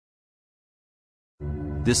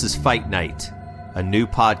This is Fight Night, a new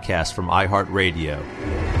podcast from iHeartRadio.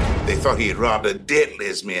 They thought he had robbed the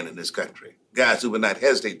deadliest men in this country. Guys who would not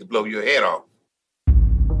hesitate to blow your head off.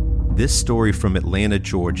 This story from Atlanta,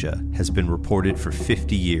 Georgia, has been reported for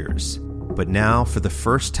 50 years. But now, for the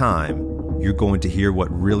first time, you're going to hear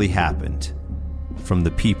what really happened from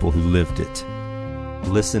the people who lived it.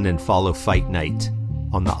 Listen and follow Fight Night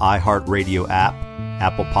on the iHeartRadio app,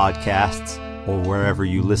 Apple Podcasts, or wherever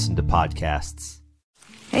you listen to podcasts.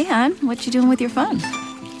 Hey, hon, what you doing with your phone?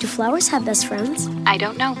 Do flowers have best friends? I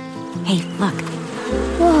don't know. Hey, look.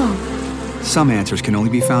 Whoa. Some answers can only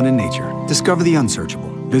be found in nature. Discover the unsearchable.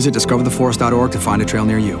 Visit discovertheforest.org to find a trail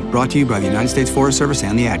near you. Brought to you by the United States Forest Service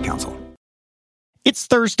and the Ad Council. It's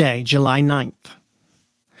Thursday, July 9th.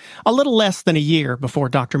 A little less than a year before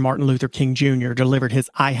Dr. Martin Luther King Jr. delivered his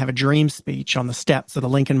I Have a Dream speech on the steps of the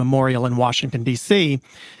Lincoln Memorial in Washington, D.C.,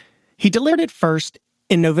 he delivered it first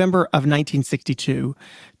in November of 1962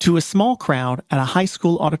 to a small crowd at a high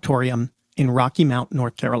school auditorium in Rocky Mount,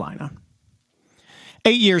 North Carolina.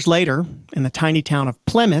 8 years later, in the tiny town of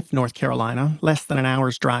Plymouth, North Carolina, less than an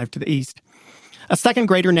hour's drive to the east, a second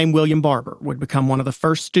grader named William Barber would become one of the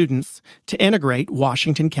first students to integrate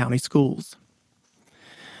Washington County schools.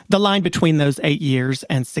 The line between those 8 years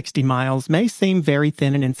and 60 miles may seem very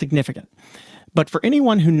thin and insignificant, but for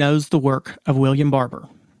anyone who knows the work of William Barber,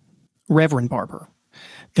 Reverend Barber,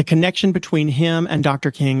 the connection between him and Dr.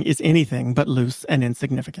 King is anything but loose and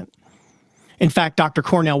insignificant. In fact, Dr.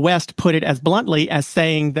 Cornel West put it as bluntly as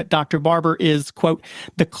saying that Dr. Barber is, quote,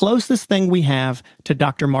 the closest thing we have to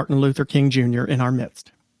Dr. Martin Luther King Jr. in our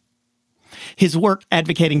midst. His work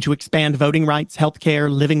advocating to expand voting rights, health care,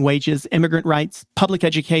 living wages, immigrant rights, public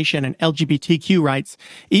education, and LGBTQ rights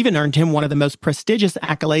even earned him one of the most prestigious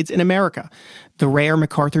accolades in America, the rare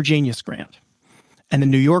MacArthur Genius Grant. And the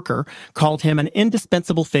New Yorker called him an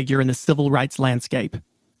indispensable figure in the civil rights landscape,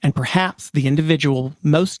 and perhaps the individual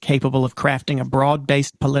most capable of crafting a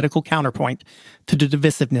broad-based political counterpoint to the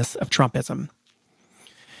divisiveness of Trumpism.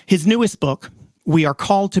 His newest book, We Are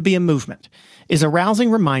Called to Be a Movement, is a rousing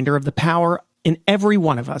reminder of the power in every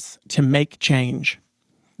one of us to make change.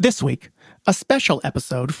 This week, a special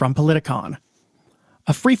episode from Politicon,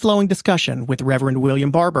 a free-flowing discussion with Reverend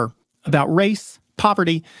William Barber about race,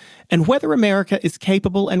 poverty, and whether America is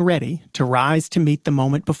capable and ready to rise to meet the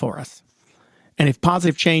moment before us. And if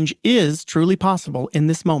positive change is truly possible in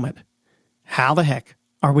this moment, how the heck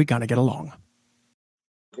are we going to get along?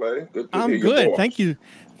 Clay, good to I'm hear your good. voice. Thank you.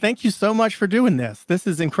 Thank you so much for doing this. This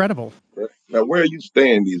is incredible. Now, where are you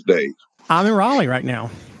staying these days? I'm in Raleigh right now.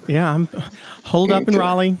 Yeah, I'm holed up in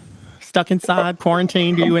Raleigh, stuck inside,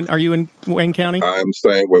 quarantined. Are you in Wayne County? I'm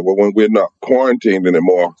saying, well, when we're not quarantined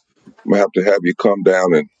anymore, I'm going to have you come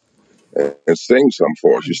down and sing some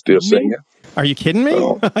for us. You still singing? Are you kidding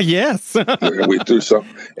me? Yes. We do some.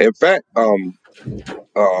 In fact,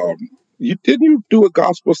 you do a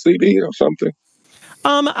gospel CD or something?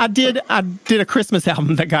 I did a Christmas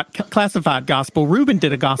album that got classified gospel. Ruben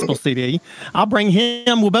did a gospel CD. I'll bring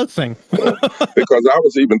him. We'll both sing. Because I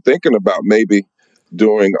was even thinking about maybe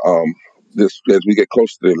doing this as we get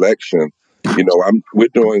close to the election. You know,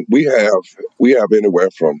 we have anywhere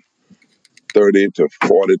from 30 to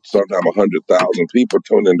 40, sometimes 100,000 people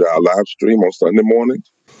tune into our live stream on Sunday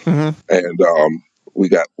mornings. Mm-hmm. And we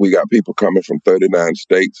got people coming from 39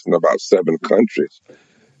 states and about 7 countries.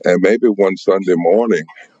 And maybe one Sunday morning,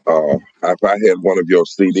 if I had one of your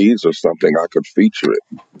CDs or something, I could feature it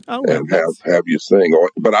and have you sing.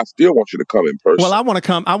 But I still want you to come in person. Well, I want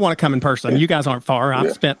to come in person. You guys aren't far.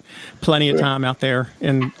 I've spent plenty of time out there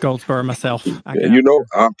in Goldsboro myself. And you know,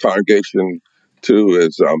 our congregation too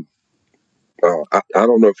is. I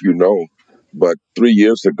don't know if you know, but 3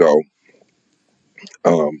 years ago,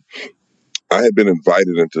 I had been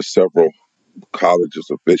invited into several colleges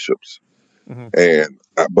of bishops,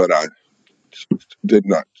 but I did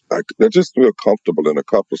not. I just feel comfortable in a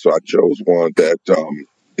couple, so I chose one that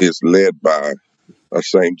is led by a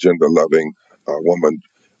same-gender loving woman,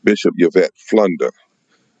 Bishop Yvette Flunder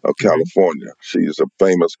of California. She's a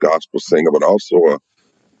famous gospel singer, but also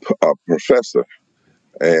a professor,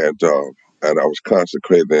 and I was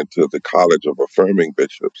consecrated into the College of Affirming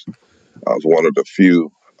Bishops. I was one of the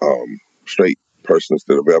few straight persons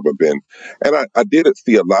that have ever been. And I did it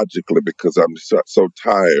theologically because I'm so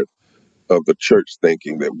tired of the church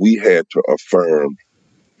thinking that we had to affirm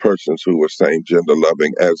persons who were same-gender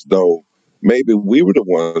loving as though maybe we were the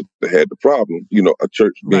ones that had the problem, you know, a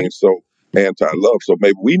church being so anti-love. So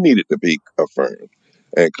maybe we needed to be affirmed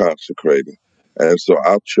and consecrated. And so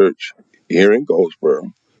our church here in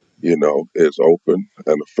Goldsboro, you know, is open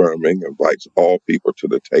and affirming, invites all people to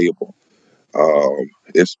the table.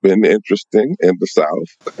 It's been interesting in the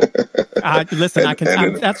South. Listen, I'm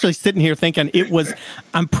And actually sitting here thinking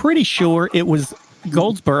I'm pretty sure it was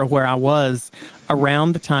Goldsboro where I was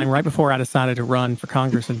around the time, right before I decided to run for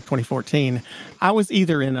Congress in 2014. I was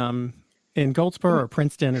either in Goldsboro or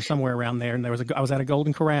Princeton or somewhere around there. And I was at a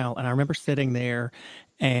Golden Corral, and I remember sitting there,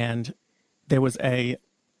 and there was a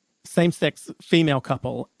same-sex female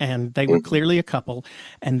couple, and they were clearly a couple,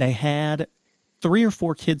 and they had 3 or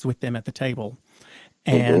 4 kids with them at the table.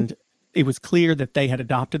 And it was clear that they had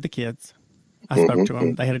adopted the kids. I spoke to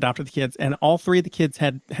them. They had adopted the kids, and all 3 of the kids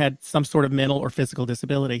had some sort of mental or physical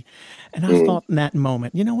disability. And I thought in that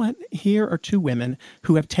moment, you know what? Here are 2 women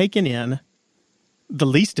who have taken in the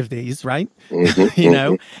least of these, right?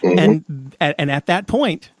 And at that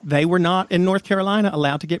point, they were not in North Carolina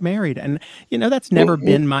allowed to get married. And, that's never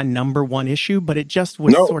been my number one issue, but it just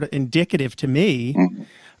was sort of indicative to me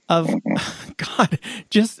of God,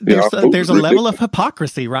 just there's a level of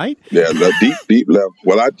hypocrisy, right? Yeah, the deep level.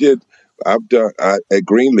 Well, at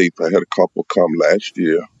Greenleaf, I had a couple come last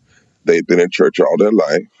year. They've been in church all their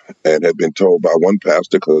life and have been told by one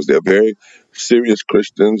pastor, because they're very serious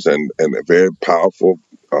Christians and they're very powerful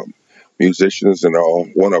musicians and all.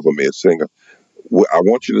 One of them is a singer. I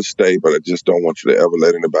want you to stay, but I just don't want you to ever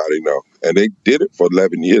let anybody know. And they did it for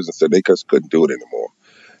 11 years and said they just couldn't do it anymore.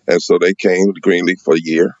 And so they came to Greenleaf for a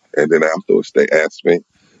year, and then afterwards they asked me,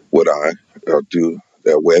 would I do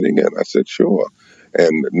their wedding? And I said, sure.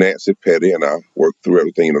 And Nancy Petty and I worked through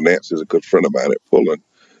everything. Nancy's a good friend of mine at Pullen.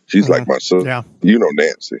 She's like my sister. Yeah.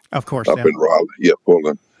 Nancy. Of course. Up in Raleigh. Yeah,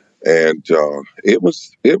 Pullen. And it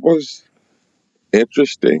was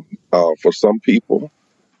interesting for some people.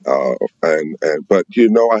 But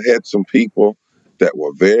I had some people that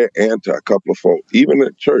were very anti, a couple of folks, even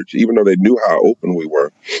at church, even though they knew how open we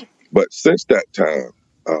were. But since that time,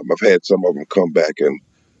 I've had some of them come back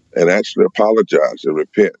and actually apologize and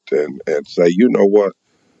repent and say, you know what,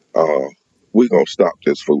 we're going to stop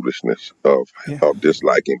this foolishness of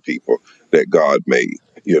disliking people that God made,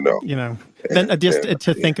 Then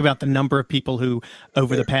to think about the number of people who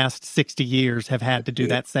over the past 60 years have had to do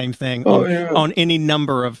that same thing on any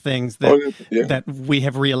number of things that we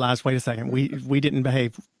have realized, wait a second, we didn't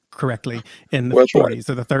behave correctly in the 40s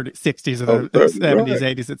or the 30s, 60s or the 70s,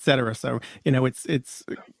 80s, et cetera. So,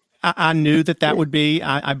 I knew that would be,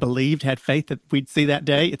 I believed, had faith that we'd see that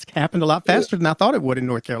day. It's happened a lot faster than I thought it would in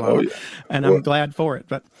North Carolina. And I'm glad for it.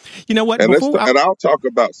 But you know what? And, I'll talk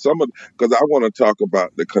about because I want to talk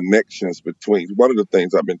about the connections between, one of the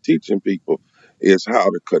things I've been teaching people is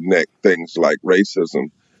how to connect things like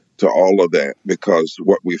racism to all of that. Because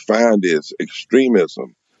what we find is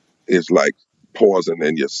extremism is like poison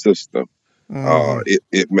in your system.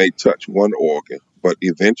 It may touch one organ, but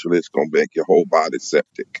eventually it's going to make your whole body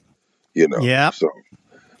septic. Yeah. So,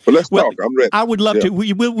 but let's talk. I'm ready. I would love to.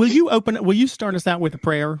 Will you start us out with a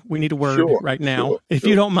prayer? We need a word right now. If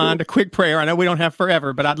you don't mind, a quick prayer. I know we don't have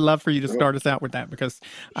forever, but I'd love for you to start us out with that, because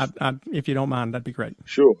if you don't mind, that'd be great.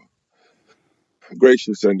 Sure.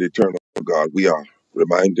 Gracious and eternal God, we are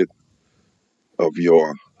reminded of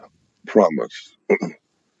your promise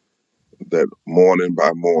that morning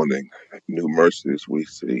by morning, new mercies we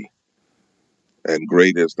see, and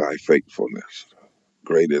great is thy faithfulness.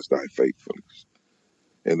 Great is thy faithfulness.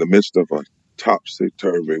 In the midst of a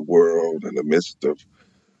topsy-turvy world, in the midst of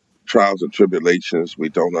trials and tribulations we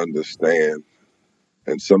don't understand,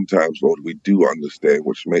 and sometimes, Lord, we do understand,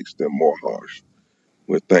 which makes them more harsh.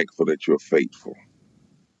 We're thankful that you're faithful,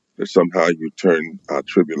 that somehow you turn our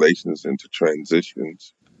tribulations into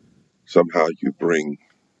transitions. Somehow you bring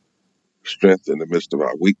strength in the midst of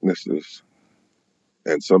our weaknesses.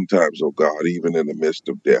 And sometimes, oh God, even in the midst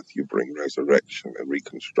of death, you bring resurrection and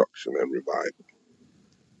reconstruction and revival.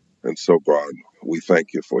 And so, God, we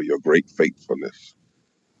thank you for your great faithfulness.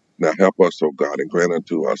 Now help us, oh God, and grant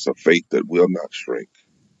unto us a faith that will not shrink,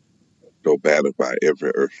 though battered by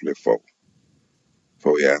every earthly foe.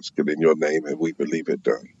 For we ask it in your name, and we believe it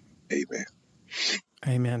done. Amen.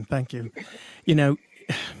 Amen. Thank you.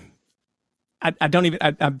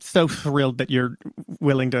 I'm so thrilled that you're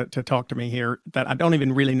willing to talk to me here that I don't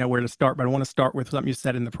even really know where to start, but I want to start with something you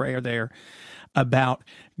said in the prayer there about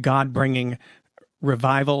God bringing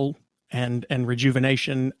revival and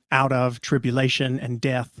rejuvenation out of tribulation and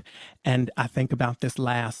death. And I think about this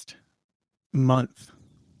last month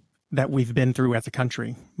that we've been through as a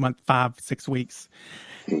country, month 5-6 weeks.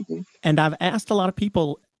 And I've asked a lot of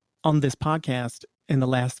people on this podcast in the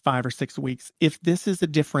last 5 or 6 weeks if this is a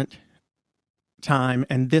different time,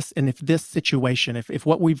 and if this situation, if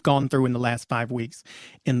what we've gone through in the last 5 weeks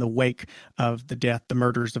in the wake of the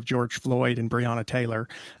murders of George Floyd and Breonna Taylor,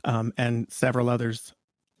 and several others,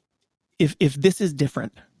 if this is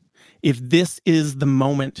different, if this is the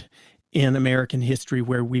moment in American history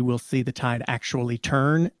where we will see the tide actually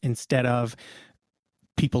turn instead of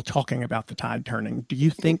people talking about the tide turning, do you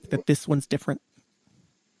think that this one's different?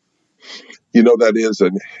 That is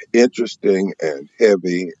an interesting and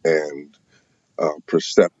heavy and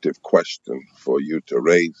perceptive question for you to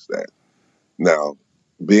raise that. Now,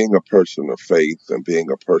 being a person of faith and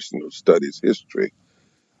being a person who studies history,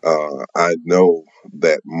 I know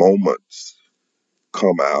that moments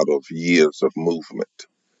come out of years of movement.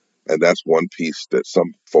 And that's one piece that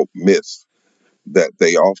some folk miss, that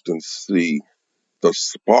they often see the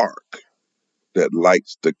spark that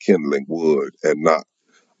lights the kindling wood and not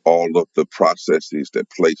all of the processes that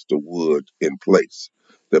place the wood in place,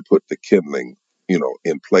 that put the kindling,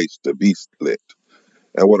 in place to be lit.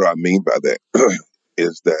 And what do I mean by that?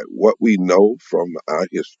 Is that what we know from our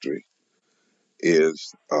history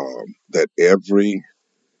is that every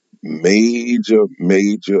major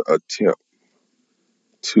attempt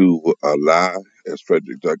to ally, as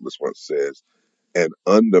Frederick Douglass once says, and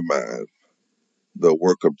undermine the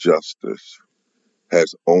work of justice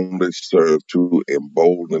has only served to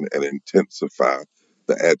embolden and intensify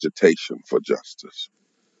the agitation for justice.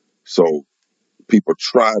 So people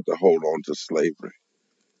tried to hold on to slavery.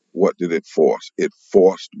 What did it force? It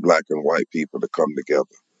forced black and white people to come together.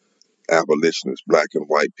 Abolitionists, black and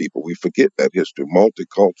white people. We forget that history.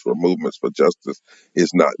 Multicultural movements for justice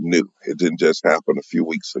is not new. It didn't just happen a few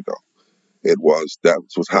weeks ago. That was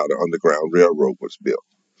how the Underground Railroad was built.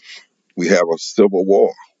 We have a civil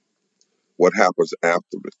war. What happens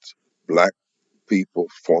afterwards? Black people,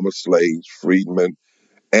 former slaves, freedmen,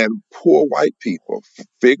 and poor white people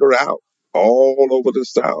figure out all over the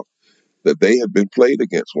South that they had been played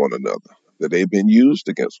against one another, that they had been used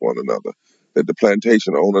against one another, that the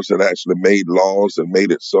plantation owners had actually made laws and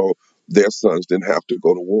made it so their sons didn't have to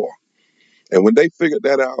go to war. And when they figured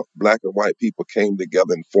that out, black and white people came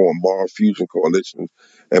together and formed moral fusion coalitions.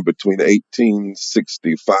 And between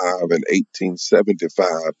 1865 and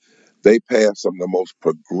 1875, they passed some of the most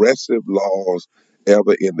progressive laws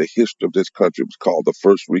ever in the history of this country. It was called the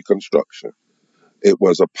First Reconstruction. It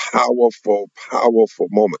was a powerful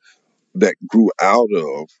moment that grew out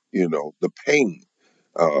of, the pain.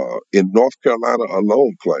 In North Carolina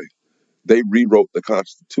alone, Clay, they rewrote the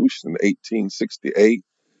Constitution in 1868.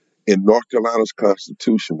 In North Carolina's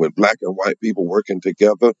Constitution, when black and white people working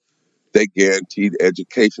together, they guaranteed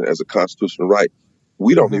education as a constitutional right.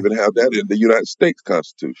 We don't even have that in the United States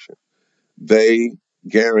Constitution. They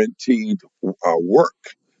guaranteed work.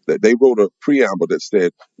 That they wrote a preamble that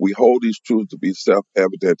said, we hold these truths to be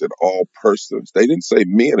self-evident that all persons, they didn't say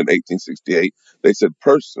men in 1868, they said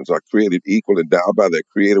persons are created equal, endowed by their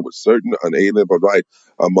creator with certain unalienable rights,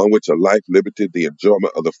 among which are life, liberty, the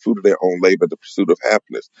enjoyment of the fruit of their own labor, the pursuit of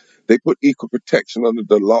happiness. They put equal protection under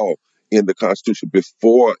the law in the Constitution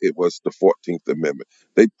before it was the 14th Amendment.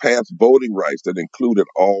 They passed voting rights that included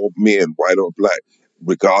all men, white or black,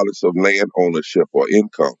 regardless of land ownership or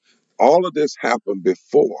income. All of this happened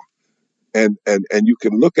before. And you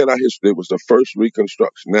can look at our history. It was the first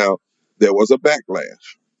Reconstruction. Now, there was a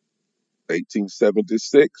backlash.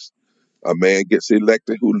 1876, a man gets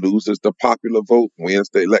elected who loses the popular vote, wins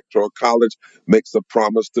the Electoral College, makes a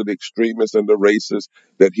promise to the extremists and the racists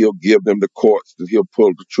that he'll give them the courts, that he'll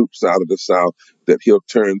pull the troops out of the South, that he'll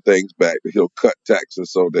turn things back, that he'll cut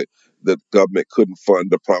taxes so that the government couldn't fund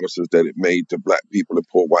the promises that it made to black people and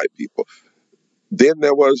poor white people. Then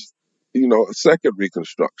there was, a second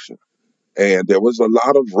Reconstruction. And there was a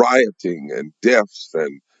lot of rioting and deaths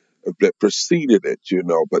and that preceded it,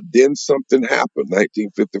 But then something happened.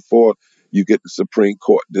 1954, you get the Supreme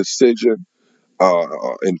Court decision.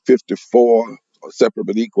 In 54, separate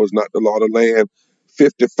but equal is not the law of the land.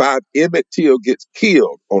 55, Emmett Till gets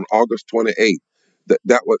killed on August 28th.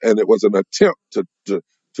 And it was an attempt to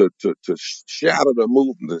shatter the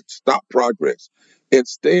movement, to stop progress.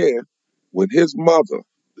 Instead, when his mother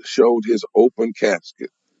showed his open casket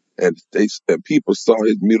and people saw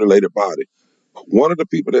his mutilated body, one of the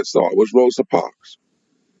people that saw it was Rosa Parks.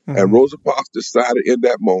 Mm-hmm. And Rosa Parks decided in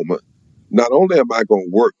that moment, not only am I going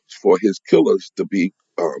to work for his killers to be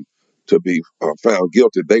found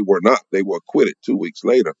guilty, they were not. They were acquitted 2 weeks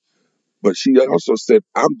later. But she also said,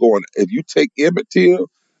 if you take Emmett Till,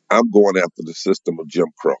 I'm going after the system of Jim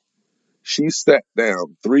Crow. She sat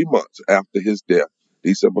down 3 months after his death,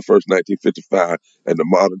 December 1st, 1955, and the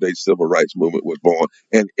modern day civil rights movement was born.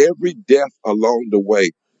 And every death along the way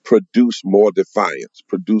produced more defiance,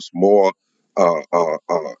 produced more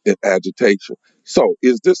agitation. So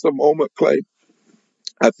is this a moment, Clay?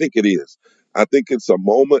 I think it is. I think it's a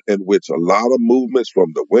moment in which a lot of movements,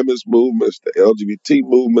 from the women's movements, the LGBT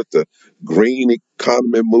movement, the green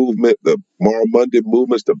economy movement, the Moral Monday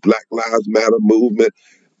movements, the Black Lives Matter movement,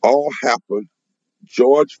 all happen.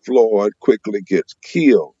 George Floyd quickly gets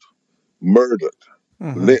killed, murdered,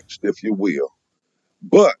 Mm-hmm. lynched, if you will.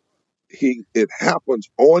 But it happens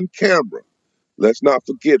on camera. Let's not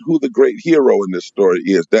forget who the great hero in this story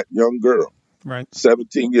is, that young girl, Right.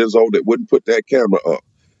 17 years old, that wouldn't put that camera up.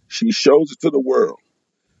 She shows it to the world.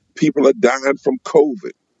 People are dying from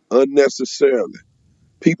COVID unnecessarily.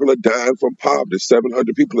 People are dying from poverty,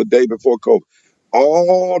 700 people a day before COVID.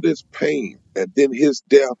 All this pain, and then his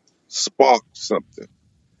death sparked something.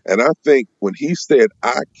 And I think when he said,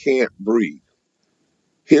 "I can't breathe,"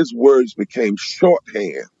 his words became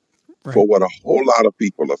shorthand Right. for what a whole lot of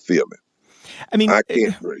people are feeling. I mean, I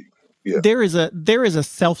can't breathe. Yeah. there is a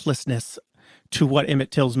selflessness to what Emmett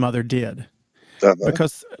Till's mother did, Uh-huh.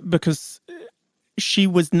 because she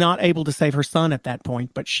was not able to save her son at that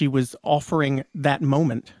point, but she was offering that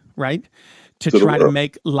moment, right, to To the try to world.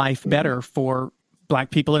 make life better for Black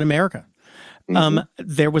people in America. Mm-hmm.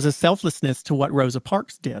 There was a selflessness to what Rosa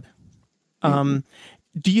Parks did. Mm-hmm.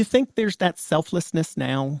 Do you think there's that selflessness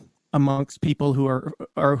now amongst people who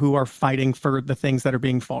are fighting for the things that are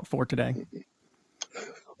being fought for today?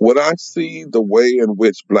 When I see the way in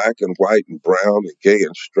which black and white and brown and gay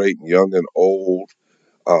and straight and young and old,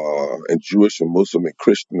 and Jewish and Muslim and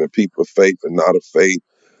Christian and people of faith and not of faith,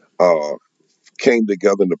 uh, came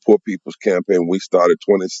together in the Poor People's Campaign. We started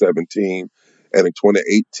 2017, and in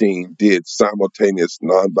 2018 did simultaneous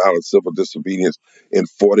nonviolent civil disobedience in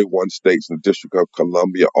 41 states in the District of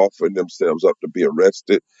Columbia, offering themselves up to be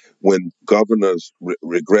arrested when governors,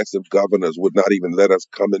 regressive governors, would not even let us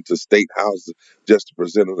come into state houses just to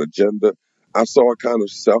present an agenda. I saw a kind of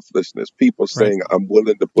selflessness, people Right. saying, "I'm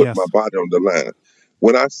willing to put my Yes. body on the line."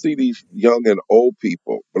 When I see these young and old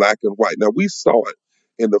people, black and white, now we saw it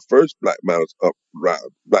in the first Black Lives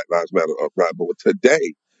Matter uprising, but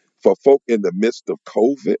today, for folk in the midst of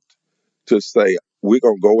COVID to say we're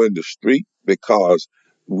gonna go in the street because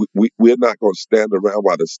we're not gonna stand around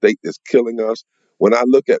while the state is killing us. When I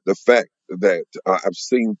look at the fact that I've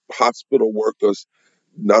seen hospital workers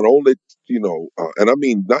not only, and I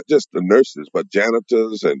mean not just the nurses, but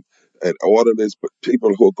janitors and orderlies, but people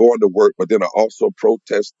who are going to work, but then are also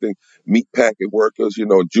protesting, meatpacking workers.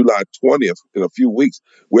 July 20th, in a few weeks,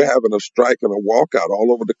 we're having a strike and a walkout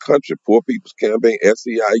all over the country. Poor People's Campaign,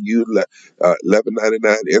 SEIU,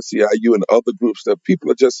 1199, SEIU, and other groups that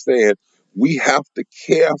people are just saying we have to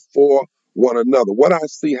care for one another. What I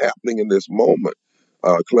see happening in this moment,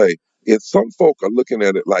 Clay, is some folk are looking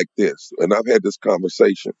at it like this, and I've had this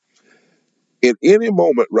conversation. In any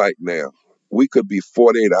moment right now, we could be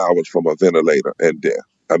 48 hours from a ventilator and death.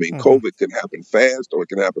 I mean, Mm-hmm. COVID can happen fast or it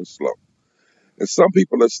can happen slow. And some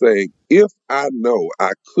people are saying, if I know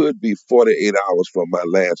I could be 48 hours from my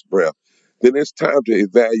last breath, then it's time to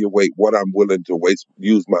evaluate what I'm willing to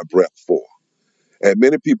use my breath for. And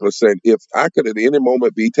many people are saying, if I could at any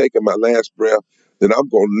moment be taking my last breath, then I'm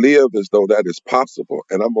going to live as though that is possible.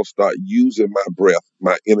 And I'm going to start using my breath,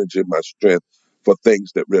 my energy, my strength for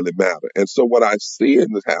things that really matter. And so what I see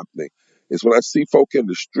in this happening is when I see folk in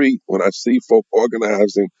the street, when I see folk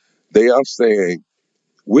organizing, they are saying,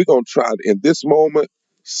 we're going to try in this moment,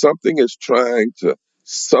 something is trying to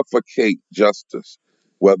suffocate justice,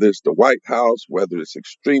 whether it's the White House, whether it's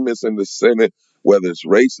extremists in the Senate, whether it's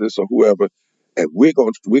racists or whoever. And we're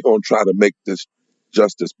going to try to make this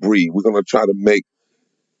justice breathe. We're going to try to make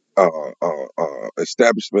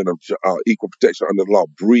establishment of equal protection under the law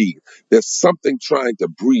breathe. There's something trying to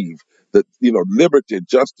breathe. That liberty,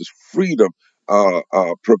 justice, freedom,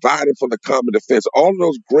 providing for the common defense. All of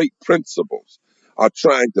those great principles are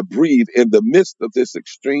trying to breathe in the midst of this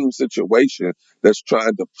extreme situation that's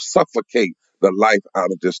trying to suffocate the life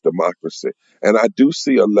out of this democracy. And I do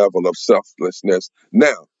see a level of selflessness.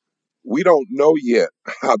 Now, we don't know yet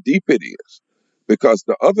how deep it is, because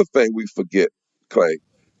the other thing we forget, Clay,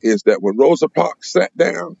 is that when Rosa Parks sat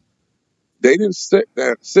down, they didn't sit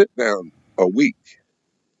down a week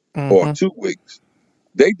or Mm-hmm. 2 weeks.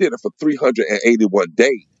 They did it for 381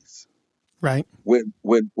 days. Right. When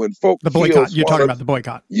folk The killed, boycott. You're talking slaughtered, about the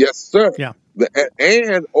boycott. yes, sir. Yeah.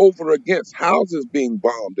 And over against houses being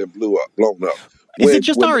bombed and blown up. Is it When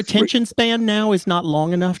just when our the free, attention span now is not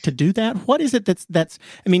long enough to do that? What is it that's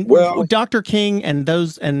I mean, well, Dr. King and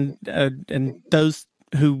those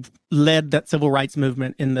who led that civil rights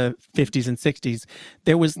movement in the 50s and 60s,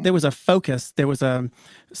 there was a focus, there was a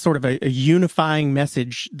sort of a unifying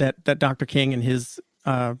message that Dr. King and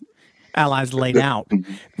allies laid out.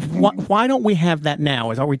 Why don't we have that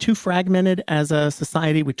now? Are we too fragmented as a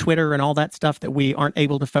society with Twitter and all that stuff that we aren't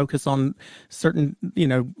able to focus on certain,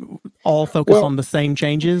 all focus on the same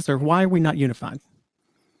changes? Or why are we not unified?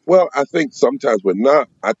 Well, I think sometimes we're not.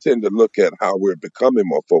 I tend to look at how we're becoming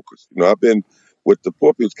more focused. I've been with the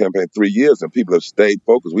Poor People's Campaign 3 years, and people have stayed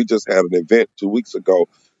focused. We just had an event 2 weeks ago.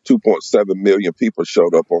 2.7 million people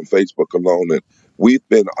showed up on Facebook alone, and we've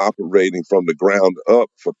been operating from the ground up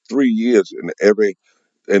for 3 years in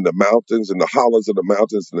the mountains, in the hollows of the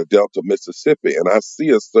mountains in the Delta of Mississippi. And I see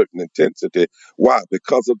a certain intensity. Why?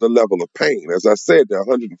 Because of the level of pain. As I said, there are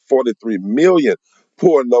 143 million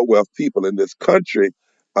poor and low wealth people in this country.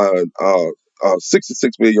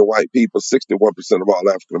 66 million white people, 61% of all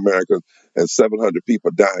African Americans, and 700 people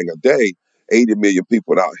dying a day. 80 million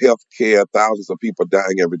people without health care, thousands of people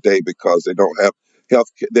dying every day because they don't have health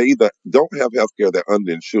care. They either don't have health care, they're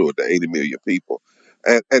underinsured, the 80 million people.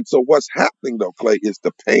 And so what's happening though, Clay, is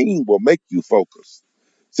the pain will make you focus.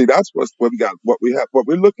 See, that's what we got. What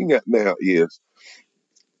we're looking at now is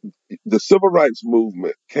the civil rights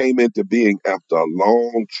movement came into being after a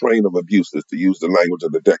long train of abuses, to use the language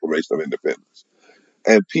of the Declaration of Independence.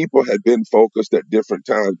 And people had been focused at different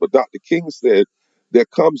times. But Dr. King said there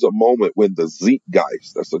comes a moment when the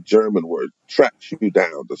Zeitgeist, that's a German word, tracks you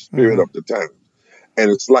down, the spirit of the time. And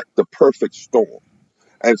it's like the perfect storm.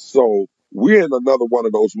 And so we're in another one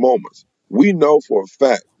of those moments. We know for a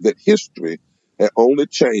fact that history has only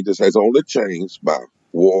changed by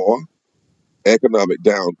war, economic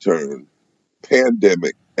downturn,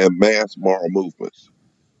 pandemic, and mass moral movements.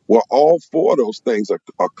 Well, all four of those things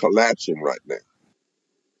are collapsing right now.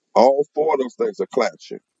 All four of those things are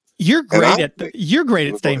collapsing. You're great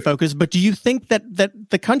at staying focused, but do you think that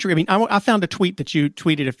the country? I mean, I found a tweet that you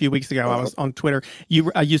tweeted a few weeks ago. I was on Twitter.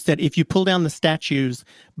 You said if you pull down the statues,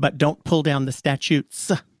 but don't pull down the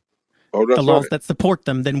statutes, the laws that support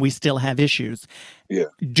them, then we still have issues. Yeah.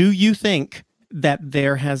 Do you think that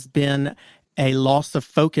there has been a loss of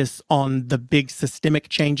focus on the big systemic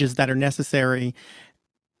changes that are necessary?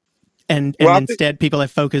 And instead, people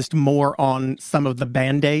have focused more on some of the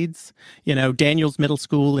Band-Aids. Daniels Middle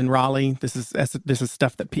School in Raleigh. This is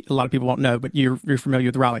stuff that a lot of people won't know, but you're familiar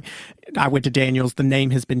with Raleigh. I went to Daniels. The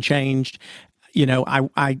name has been changed.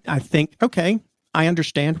 I think, okay, I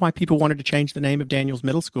understand why people wanted to change the name of Daniels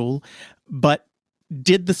Middle School, but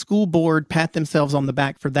did the school board pat themselves on the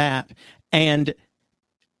back for that and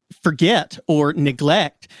forget or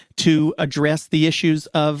neglect to address the issues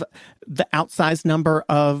of the outsized number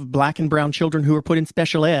of Black and brown children who are put in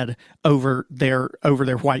special ed over their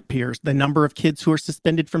white peers, the number of kids who are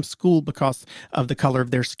suspended from school because of the color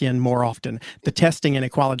of their skin more often, the testing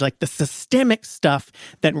inequality, like the systemic stuff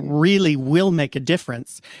that really will make a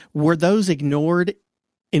difference? Were those ignored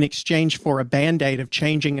in exchange for a Band-Aid of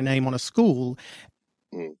changing a name on a school?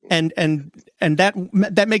 And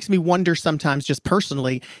that makes me wonder sometimes, just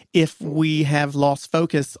personally, if we have lost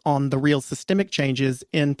focus on the real systemic changes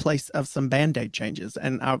in place of some Band-Aid changes.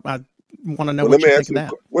 And I want to know what you think of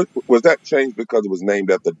that. Was that changed because it was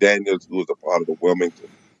named after Daniels, who was a part of the Wilmington?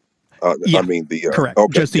 Correct.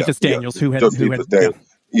 Okay, Josephus Daniels, who had Daniels.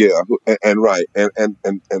 And right, and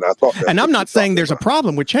I thought that. And I'm not saying there's a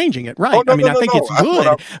problem with changing it, right? I think it's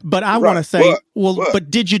good, but I want to say, but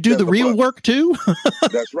did you do the real work too?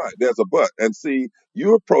 That's right. There's a but. And see,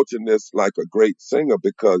 you're approaching this like a great singer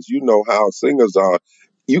because you know how singers are.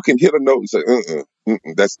 You can hit a note and say,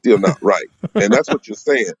 that's still not right, and that's what you're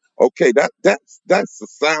saying. Okay, that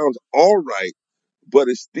sounds all right, but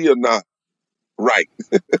it's still not right.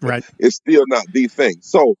 Right. It's still not the thing.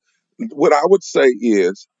 So what I would say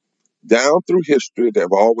is, down through history, there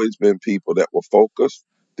have always been people that were focused,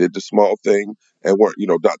 did the small thing, and weren't.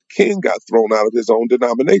 Dr. King got thrown out of his own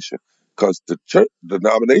denomination because the church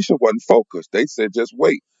denomination wasn't focused. They said, just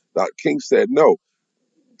wait. Dr. King said, no.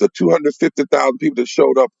 The 250,000 people that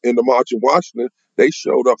showed up in the march in Washington, they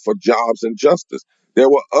showed up for jobs and justice. There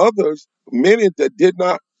were others, many that did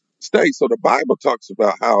not stay. So the Bible talks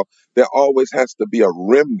about how there always has to be a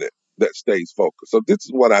remnant that stays focused. So this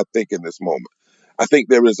is what I think in this moment. I think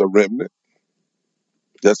there is a remnant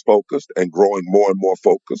that's focused and growing more and more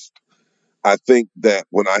focused. I think that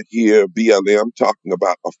when I hear BLM talking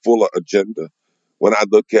about a fuller agenda, when I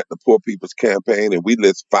look at the Poor People's Campaign and we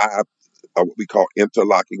list 5 what we call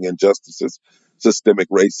interlocking injustices, systemic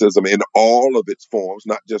racism in all of its forms,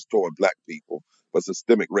 not just toward Black people, but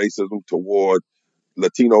systemic racism toward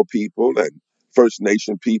Latino people and First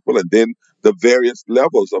Nation people, and then the various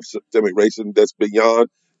levels of systemic racism that's beyond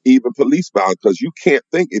even police violence, because you can't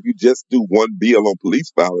think if you just do one bill on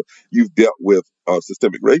police violence, you've dealt with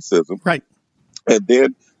systemic racism. Right. And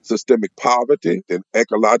then systemic poverty and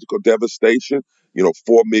ecological devastation.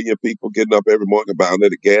 4 million people getting up every morning, buy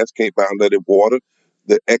unleaded gas, can't buy unleaded water.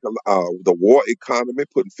 The war economy,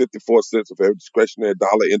 putting 54 cents of every discretionary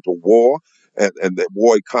dollar into war, and the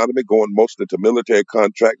war economy going mostly to military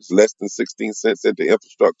contracts, less than 16 cents into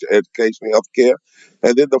infrastructure, education, healthcare.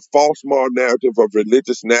 And then the false moral narrative of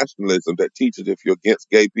religious nationalism that teaches if you're against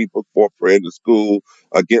gay people, for prayer in the school,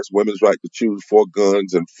 against women's right to choose, for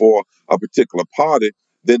guns, and for a particular party,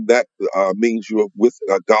 then that means you're with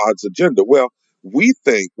God's agenda. Well, we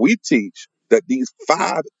teach that these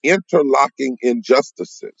 5 interlocking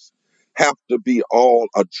injustices have to be all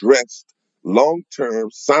addressed long term,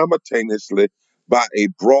 simultaneously, by a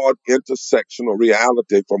broad intersectional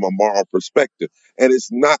reality from a moral perspective. And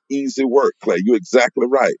it's not easy work, Clay. You're exactly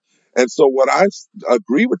right. And so, what I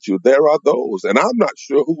agree with you, there are those, and I'm not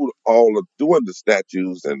sure who all are doing the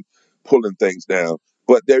statues and pulling things down,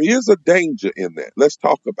 but there is a danger in that. Let's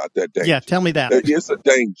talk about that danger. Yeah, tell me that. There is a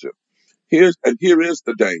danger. Here is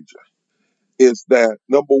the danger, is that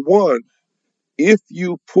number one, if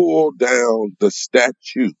you pull down the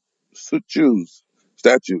statues,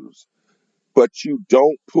 but you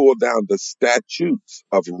don't pull down the statutes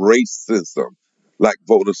of racism, like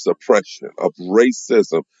voter suppression, of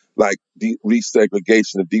racism, like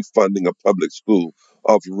resegregation and defunding of public school,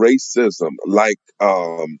 of racism, like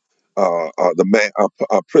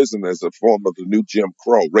prison as a form of the new Jim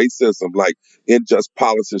Crow, racism, like unjust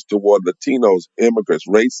policies toward Latinos, immigrants,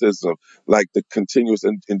 racism, like the continuous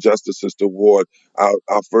injustices toward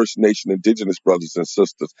our First Nation indigenous brothers and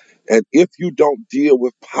sisters. And if you don't deal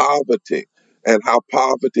with poverty, and how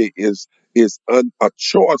poverty is a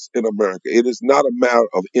choice in America. It is not a matter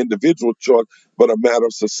of individual choice, but a matter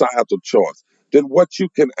of societal choice. Then what you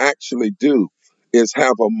can actually do is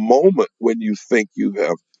have a moment when you think you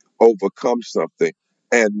have overcome something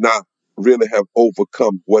and not really have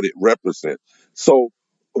overcome what it represents. So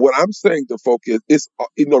what I'm saying to folk is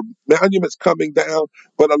monuments coming down,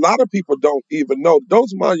 but a lot of people don't even know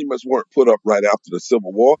those monuments weren't put up right after the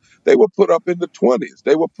Civil War. They were put up in the 20s.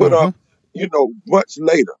 They were put up much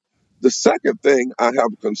later. The second thing I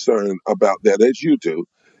have a concern about that, as you do,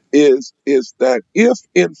 is that if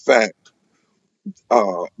in fact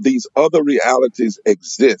these other realities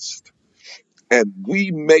exist, and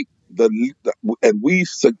we make and we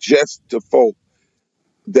suggest to folk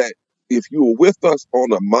that if you were with us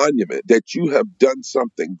on a monument, that you have done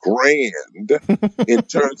something grand in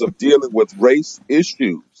terms of dealing with race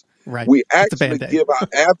issues. Right. We actually give our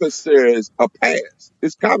adversaries a pass.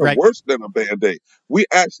 It's kind of worse than a Band-Aid. We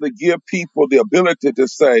actually give people the ability to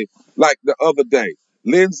say, like the other day,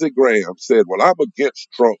 Lindsey Graham said, well, I'm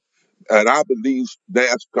against Trump, and I believe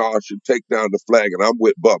NASCAR should take down the flag, and I'm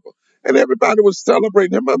with Bubba. And everybody was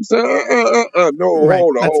celebrating him. I'm saying, no, right.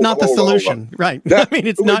 hold on. That's not the solution. Right. I mean,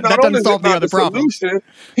 it's not that doesn't solve the other problems. Solution,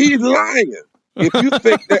 he's lying. If you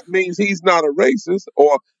think that means he's not a racist,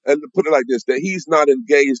 and to put it like this, that he's not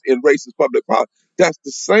engaged in racist public policy, that's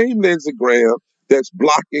the same Lindsey Graham that's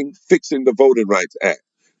blocking fixing the Voting Rights Act.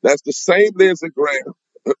 That's the same Lindsey Graham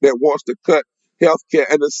that wants to cut health care,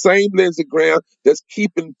 and the same Lindsey Graham that's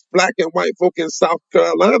keeping black and white folk in South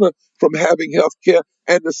Carolina from having health care,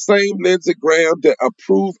 and the same Lindsey Graham that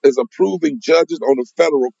is approving judges on the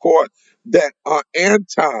federal court that are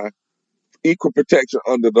anti-equal protection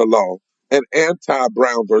under the law and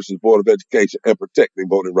anti-Brown versus Board of Education and protecting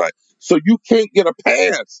voting rights. So you can't get a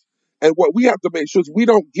pass. And what we have to make sure is we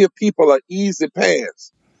don't give people an easy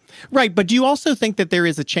pass. Right, but do you also think that there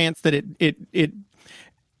is a chance that it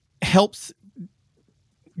helps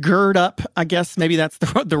gird up, I guess maybe that's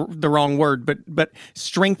the wrong word, but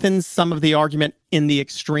strengthens some of the argument in the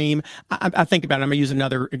extreme? I think about it. I'm going to use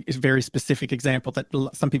another very specific example that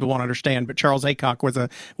some people won't understand, but Charles Aycock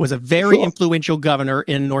was a very influential governor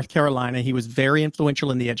in North Carolina. He was very influential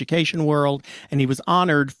in the education world, and he was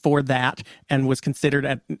honored for that and was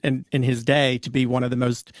considered in his day to be one of the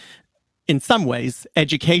most, in some ways,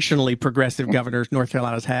 educationally progressive governors North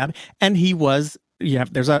Carolina's had. And he was,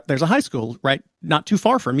 there's a high school right not too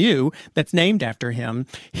far from you that's named after him.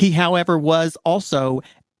 He, however, was also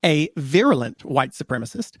a virulent white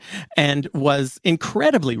supremacist and was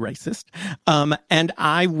incredibly racist. And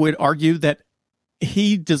I would argue that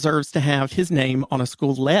he deserves to have his name on a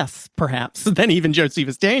school less, perhaps, than even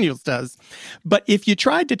Josephus Daniels does. But if you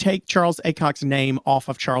tried to take Charles Aycock's name off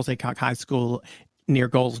of Charles Aycock High School near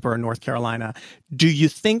Goldsboro, North Carolina, do you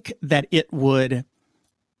think that it would,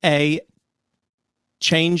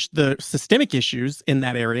 change the systemic issues in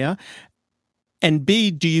that area? And B,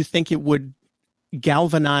 do you think it would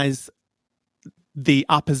galvanize the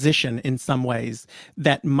opposition in some ways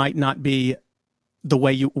that might not be the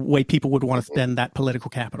way people would want to spend that political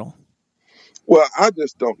capital? Well, I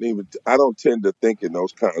don't tend to think in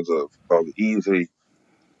those kinds of easy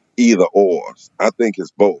either ors. I think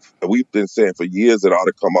it's both. And we've been saying for years it ought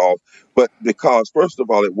to come off, but because first of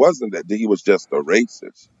all, it wasn't that he was just a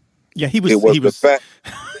racist. Yeah, he was. It was he was. the fact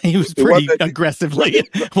he was it pretty wasn't that aggressively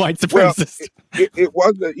white well, supremacist. it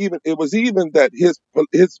wasn't even. It was even that his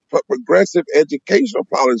progressive educational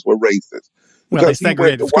policies were racist Well, they because he went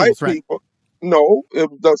segregated to schools, white right? people. No, it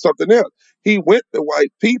was something else. He went to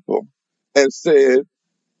white people and said,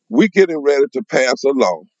 "We're getting ready to pass a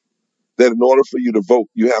law that in order for you to vote,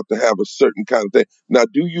 you have to have a certain kind of thing. Now,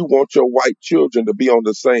 do you want your white children to be on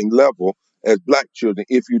the same level as black children?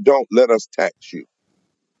 If you don't, let us tax you."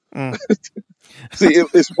 Mm. See,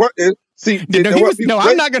 it's what it, see. No,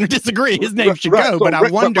 I'm not going to disagree. His name should go, but I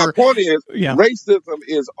wonder. But my point is, Yeah. racism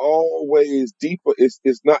is always deeper. It's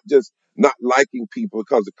not just not liking people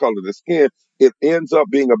because of color of the skin. It ends up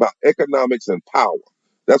being about economics and power.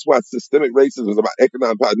 That's why systemic racism is about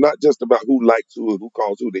economic power, not just about who likes who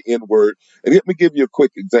calls who the N word. And let me give you a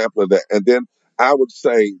quick example of that. And then I would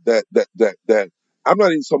say that I'm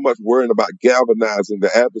not even so much worrying about galvanizing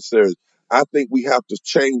the adversaries. I think we have to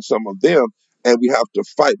change some of them, and we have to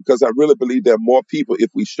fight because I really believe there are more people if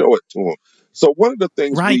we show it to them. So one of the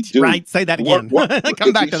things we do, right, say that again.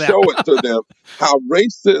 Come back to that. Show it to them how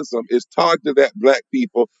racism is targeted at black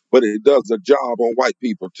people, but it does a job on white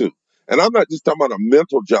people too. And I'm not just talking about a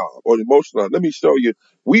mental job or emotional. Let me show you.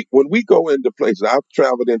 When we go into places, I've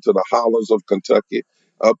traveled into the hollows of Kentucky,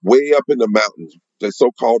 way up in the mountains, the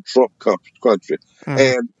so-called Trump country,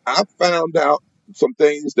 and I found out some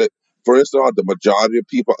things that, for instance, the majority of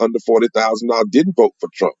people under $40,000 didn't vote for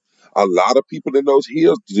Trump. A lot of people in those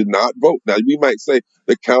hills did not vote. Now, we might say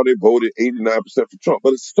the county voted 89% for Trump,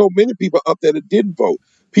 but it's so many people up there that didn't vote.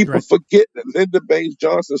 People forget that Lyndon Baines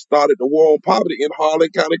Johnson started the war on poverty in Harlan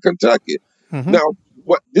County, Kentucky. Now,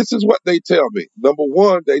 this is what they tell me. Number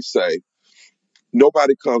one, they say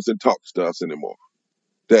nobody comes and talks to us anymore.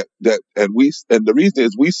 And the reason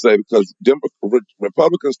is we say because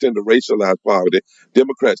Republicans tend to racialize poverty,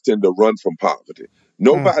 Democrats tend to run from poverty.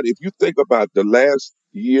 Nobody, if you think about the last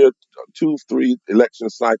year, 2, 3 election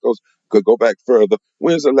cycles, could go back further.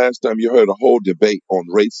 When's the last time you heard a whole debate on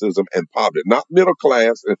racism and poverty? Not middle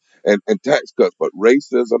class and tax cuts, but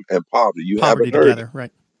racism and poverty. You haven't heard together,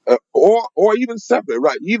 right? Or even separate,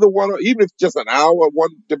 right? Either one, or even if just an hour, one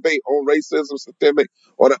debate on racism, systemic,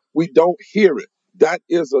 or not, we don't hear it. That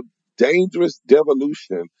is a dangerous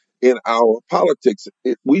devolution in our politics.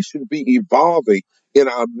 We should be evolving in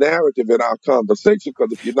our narrative, in our conversation,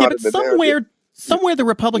 because if you're not in the narrative, somewhere the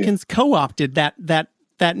Republicans co-opted that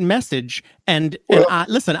message. And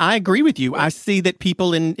I agree with you. I see that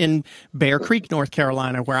people in Bear Creek, North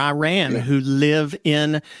Carolina, where I ran, who live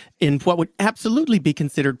in what would absolutely be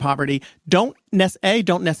considered poverty, don't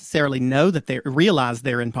necessarily know that they realize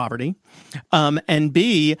they're in poverty, and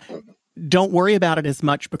B, don't worry about it as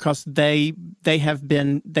much because they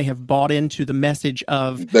have bought into the message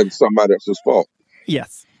of that somebody else's fault.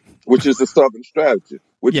 Yes. Which is the Southern strategy.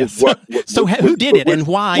 Which is what who did it and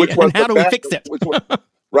why and how do we fix it?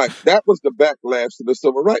 Right. That was the backlash to the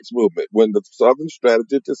Civil Rights Movement when the Southern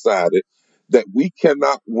strategy decided that we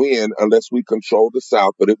cannot win unless we control the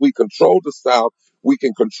South. But if we control the South, we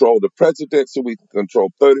can control the presidency. We can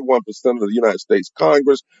control 31% of the United States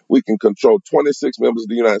Congress. We can control 26 members of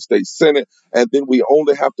the United States Senate. And then we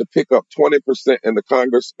only have to pick up 20% in the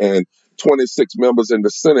Congress and 26 members in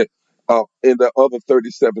the Senate in the other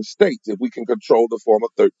 37 states. If we can control the former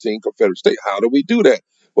 13 Confederate states, how do we do that?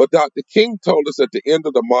 Well, Dr. King told us at the end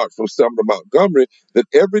of the march from Selma to Montgomery that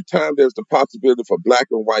every time there's the possibility for black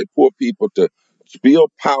and white poor people to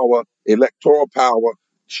build power, electoral power,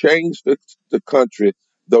 change the country,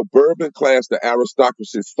 the urban class, the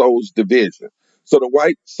aristocracy sows division. So the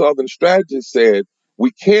white Southern strategist said,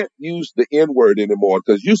 we can't use the N-word anymore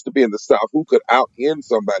because it used to be in the South who could out-N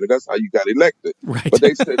somebody. That's how you got elected. Right. But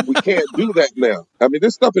they said, we can't do that now. I mean,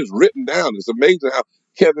 this stuff is written down. It's amazing how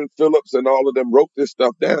Kevin Phillips and all of them wrote this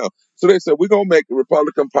stuff down. So they said, we're going to make the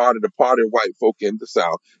Republican Party the party of white folk in the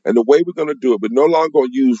South. And the way we're going to do it, we're no longer going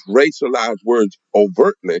to use racialized words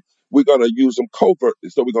overtly. We're going to use them covertly.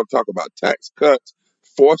 So we're going to talk about tax cuts,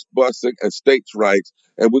 forced busing, and states' rights.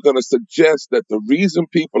 And we're going to suggest that the reason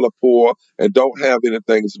people are poor and don't have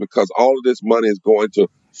anything is because all of this money is going to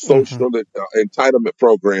social entitlement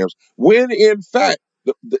programs, when in fact,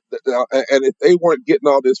 and if they weren't getting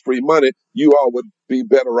all this free money, you all would be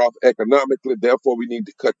better off economically. Therefore, we need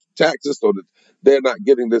to cut taxes so that they're not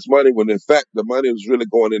getting this money, when in fact the money is really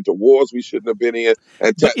going into wars we shouldn't have been in.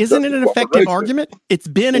 And but isn't it an effective argument? It's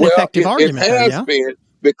been an effective argument. It has been.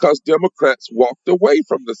 because Democrats walked away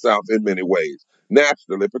from the South in many ways,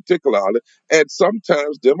 nationally, particularly. And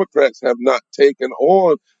sometimes Democrats have not taken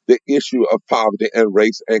on the issue of poverty and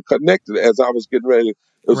race and connected it. As I was getting ready,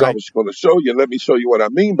 I was going to show you, let me show you what I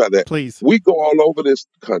mean by that. Please. We go all over this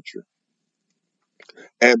country.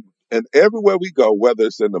 And everywhere we go, whether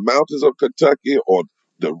it's in the mountains of Kentucky or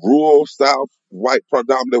the rural South,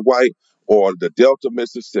 predominantly white, or the Delta,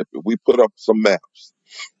 Mississippi, we put up some maps.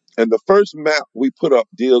 And the first map we put up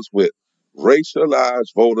deals with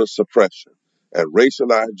racialized voter suppression and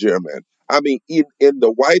racialized gerrymandering. I mean, in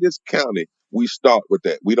the whitest county, we start with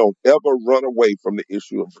that. We don't ever run away from the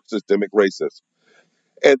issue of systemic racism.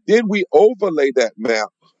 And then we overlay that map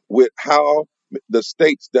with how the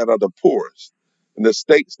states that are the poorest, and the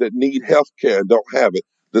states that need health care and don't have it,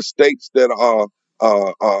 the states that are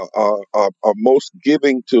most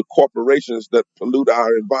giving to corporations that pollute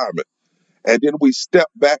our environment. And then we step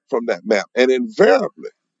back from that map. And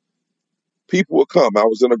invariably, people will come. I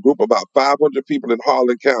was in a group of about 500 people in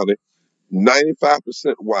Harlan County,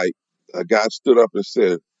 95% white. A guy stood up and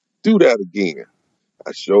said, "Do that again."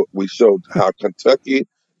 We showed how Kentucky,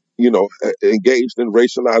 engaged in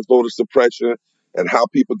racialized voter suppression and how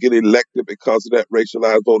people get elected because of that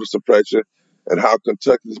racialized voter suppression, and how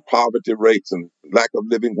Kentucky's poverty rates and lack of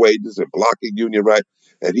living wages and blocking union rights.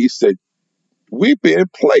 And he said, we're being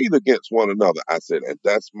played against one another. I said, and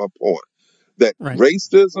that's my point, that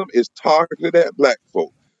racism is targeted at black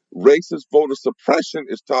folk. Racist voter suppression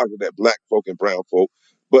is targeted at black folk and brown folk.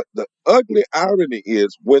 But the ugly irony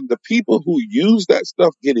is when the people who use that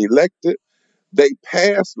stuff get elected, they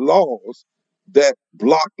pass laws that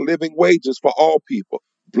block living wages for all people,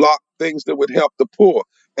 block things that would help the poor.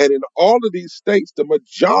 And in all of these states, the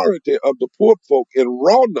majority of the poor folk in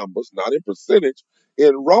raw numbers, not in percentage,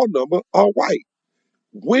 in raw number are white.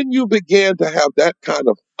 When you begin to have that kind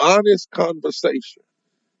of honest conversation,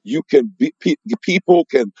 people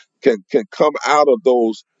can come out of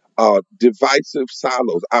those divisive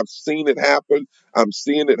silos. I've seen it happen. I'm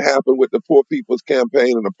seeing it happen with the Poor People's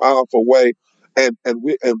Campaign in a powerful way. And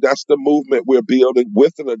that's the movement we're building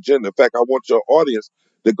with an agenda. In fact, I want your audience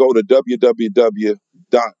to go to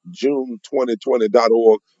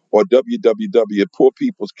www.june2020.org or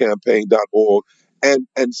www.poorpeoplescampaign.org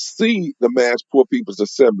and see the Mass Poor People's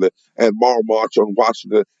Assembly and Mall March on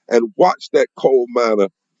Washington and watch that coal miner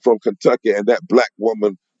from Kentucky and that black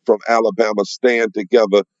woman from Alabama stand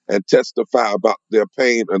together and testify about their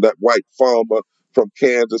pain, and that white farmer from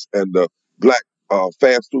Kansas and the black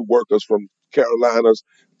fast food workers from Carolinas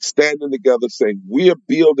standing together saying, we're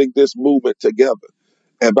building this movement together.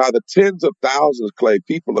 And by the tens of thousands, Clay,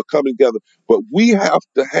 people are coming together. But we have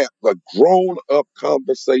to have a grown-up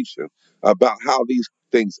conversation about how these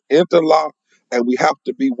things interlock, and we have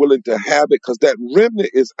to be willing to have it because that remnant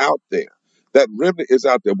is out there. That remnant is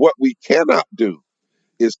out there. What we cannot do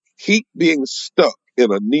is keep being stuck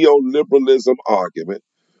in a neoliberalism argument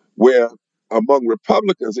where among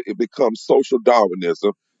Republicans it becomes social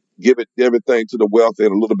Darwinism, give it everything to the wealthy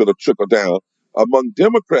and a little bit of trickle down. Among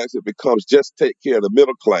Democrats, it becomes just take care of the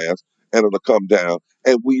middle class and it'll come down.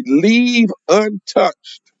 And we leave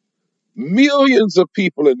untouched millions of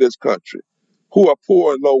people in this country who are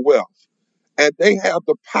poor and low wealth. And they have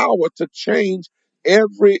the power to change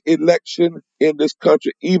every election in this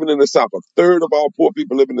country, even in the South. A third of all poor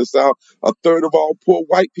people live in the South. A third of all poor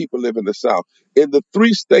white people live in the South. In the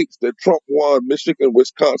 3 states that Trump won, Michigan,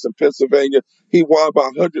 Wisconsin, Pennsylvania, he won by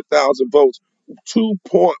 100,000 votes.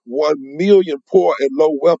 2.1 million poor and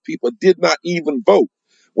low wealth people did not even vote.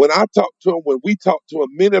 When we talked to them,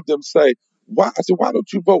 many of them say, why? I said, why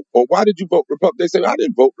don't you vote? Or why did you vote Republican? They say, I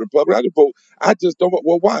didn't vote Republican. I didn't vote. I just don't vote.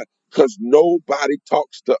 Well, why? Because nobody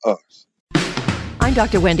talks to us. I'm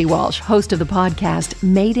Dr. Wendy Walsh, host of the podcast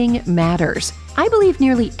Mating Matters. I believe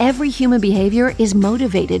nearly every human behavior is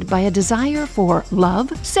motivated by a desire for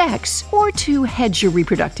love, sex, or to hedge your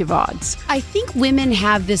reproductive odds. I think women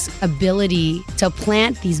have this ability to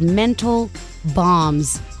plant these mental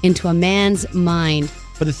bombs into a man's mind.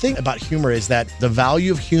 But the thing about humor is that the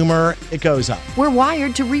value of humor, it goes up. We're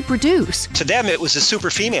wired to reproduce. To them, it was a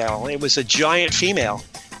super female. It was a giant female.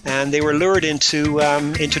 And they were lured into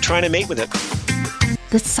trying to mate with it.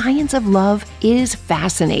 The science of love is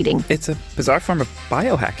fascinating. It's a bizarre form of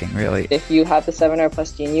biohacking, really. If you have the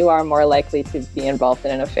 7R+ gene, you are more likely to be involved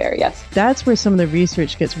in an affair, yes. That's where some of the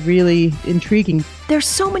research gets really intriguing. There's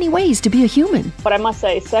so many ways to be a human. But I must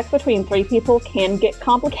say, sex between 3 people can get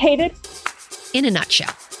complicated. In a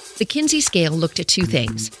nutshell, the Kinsey scale looked at 2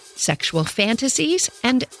 things: sexual fantasies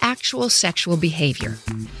and actual sexual behavior.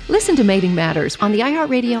 Listen to Mating Matters on the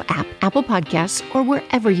iHeartRadio app, Apple Podcasts, or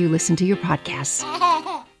wherever you listen to your podcasts.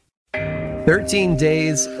 13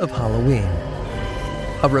 Days of Halloween.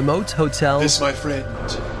 A remote hotel. This, my friend,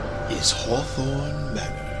 is Hawthorne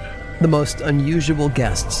Manor. The most unusual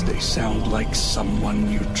guests. They sound like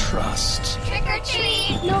someone you trust. Trick or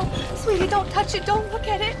treat! No, sweetie, don't touch it. Don't look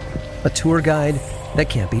at it. A tour guide that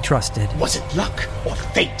can't be trusted. Was it luck or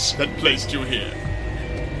fate that placed you here?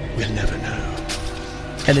 We'll never know.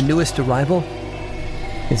 And the newest arrival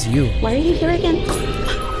is you. Why are you here again?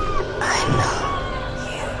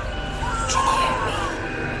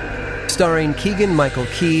 Starring Keegan-Michael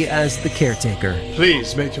Key as the caretaker.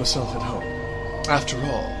 Please make yourself at home. After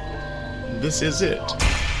all, this is it.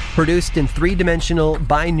 Produced in three-dimensional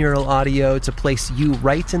binaural audio to place you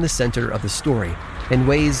right in the center of the story in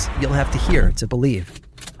ways you'll have to hear to believe.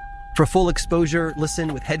 For full exposure,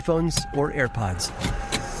 listen with headphones or AirPods.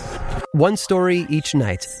 One story each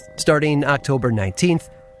night, starting October 19th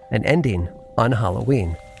and ending on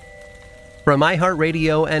Halloween. From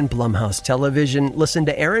iHeartRadio and Blumhouse Television, listen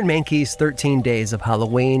to Aaron Mahnke's 13 Days of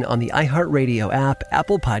Halloween on the iHeartRadio app,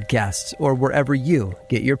 Apple Podcasts, or wherever you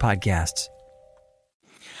get your podcasts.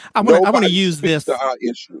 I want to use this.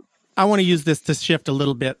 I want to use this to shift a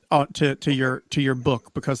little bit to your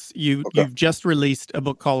book, because you've just released a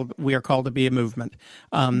book called "We Are Called to Be a Movement,"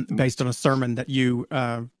 based on a sermon that you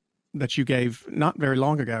gave not very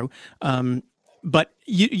long ago. But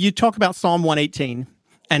you talk about Psalm 118.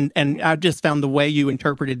 And I just found the way you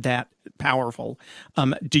interpreted that powerful.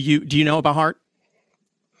 Do you know by heart?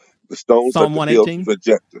 The stones Psalm that the builders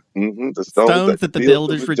rejected. The stones that the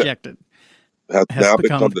builders rejected have now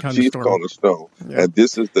become the chief cornerstone. Yeah. And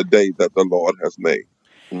this is the day that the Lord has made.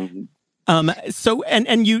 Mm-hmm. So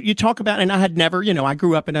you talk about, and I had never, I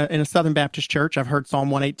grew up in a Southern Baptist church. I've heard Psalm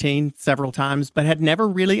 118 several times, but had never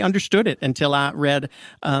really understood it until I read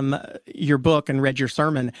your book and read your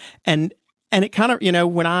sermon. And it kind of,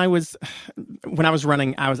 when I was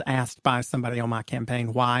running, I was asked by somebody on my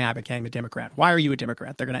campaign why I became a Democrat. Why are you a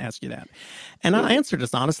Democrat? They're going to ask you that. And I answered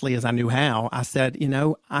as honestly as I knew how. I said,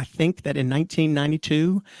 I think that in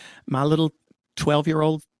 1992, my little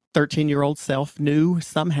 12-year-old, 13-year-old self knew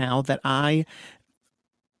somehow that I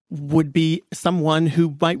would be someone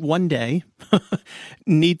who might one day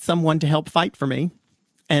need someone to help fight for me.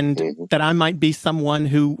 And that I might be someone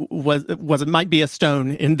who might be a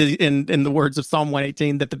stone in the words of Psalm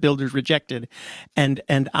 118 that the builders rejected, and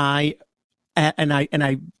I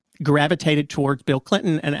gravitated towards Bill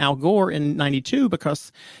Clinton and Al Gore in '92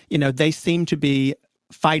 because they seemed to be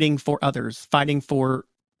fighting for others, fighting for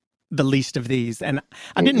the least of these, and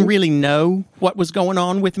I didn't really know what was going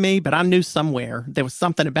on with me, but I knew somewhere there was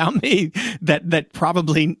something about me that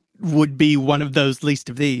probably would be one of those least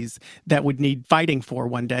of these that would need fighting for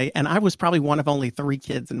one day. And I was probably one of only 3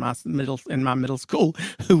 kids in my middle school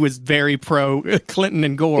who was very pro Clinton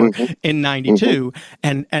and Gore in '92.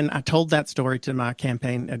 And I told that story to my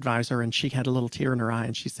campaign advisor, and she had a little tear in her eye,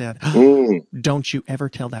 and she said, "Don't you ever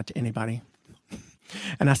tell that to anybody."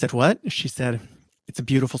 And I said, "What?" She said, "It's a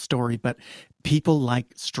beautiful story, but people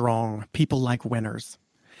like strong, people like winners.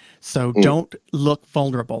 So don't look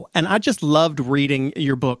vulnerable." And I just loved reading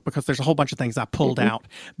your book because there's a whole bunch of things I pulled out.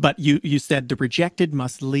 But you said the rejected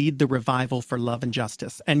must lead the revival for love and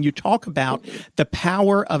justice. And you talk about the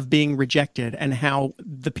power of being rejected and how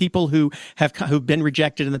the people who've been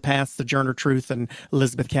rejected in the past, Sojourner Truth and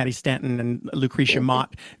Elizabeth Cady Stanton and Lucretia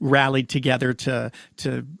Mott, rallied together to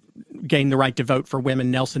gain the right to vote for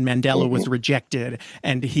women. Nelson Mandela was rejected,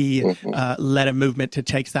 and he led a movement to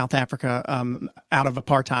take South Africa out of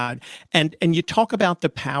apartheid. And you talk about the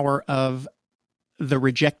power of the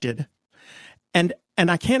rejected, and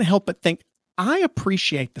I can't help but think I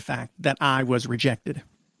appreciate the fact that I was rejected.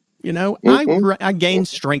 I gained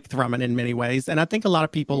strength from it in many ways, and I think a lot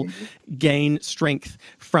of people gain strength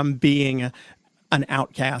from being an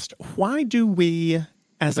outcast. Why do we,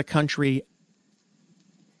 as a country,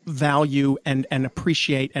 value and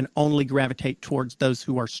appreciate and only gravitate towards those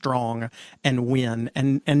who are strong and win,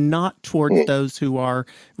 and not towards those who are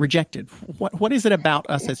rejected? What is it about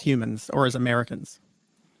us as humans or as Americans?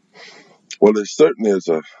 Well, there certainly is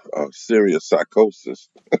a serious psychosis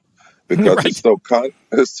because Right.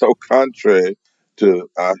 it's so contrary to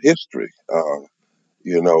our history,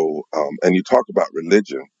 and you talk about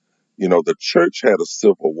religion. The church had a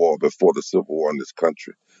civil war before the Civil War in this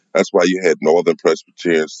country. That's why you had Northern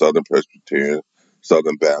Presbyterians, Southern Presbyterians,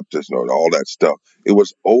 Southern Baptists, all that stuff. It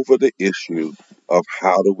was over the issue of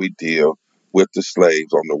how do we deal with the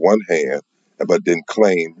slaves on the one hand, but then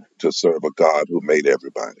claim to serve a God who made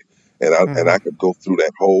everybody. And I could go through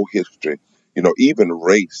that whole history. Even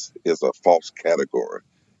race is a false category.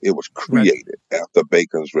 It was created after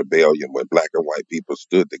Bacon's Rebellion when black and white people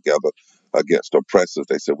stood together against oppressors.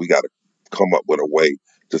 They said, we got to come up with a way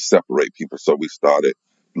to separate people. So we started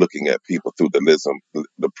looking at people through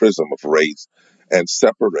the prism of race and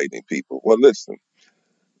separating people. Well, listen,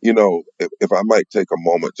 if I might take a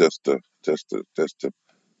moment just to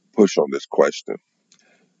push on this question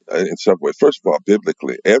in some way. First of all,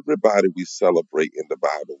 biblically, everybody we celebrate in the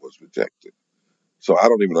Bible was rejected. So I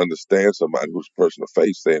don't even understand somebody who's a person of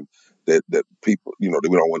faith saying that people, that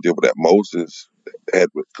we don't want to deal with that. Moses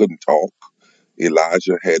couldn't talk.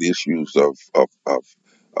 Elijah had issues of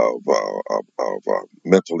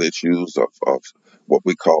mental issues of what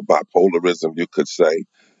we call bipolarism, you could say.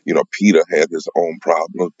 Peter had his own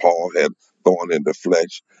problems. Paul had thorn in the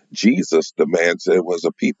flesh. Jesus, the man said, was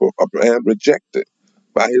a man rejected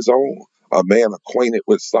by his own, a man acquainted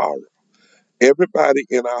with sorrow. Everybody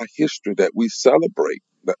in our history that we celebrate,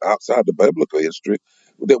 outside the biblical history,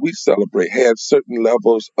 that we celebrate, had certain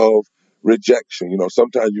levels of rejection.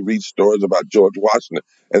 Sometimes you read stories about George Washington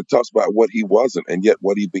and it talks about what he wasn't and yet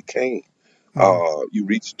what he became. You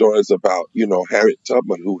read stories about, Harriet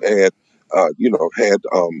Tubman, who had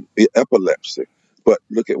epilepsy, but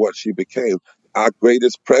look at what she became. Our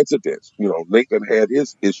greatest presidents, Lincoln had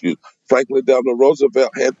his issues. Franklin Delano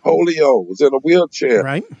Roosevelt had polio, was in a wheelchair,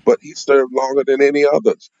 right, but he served longer than any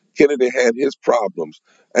others. Kennedy had his problems.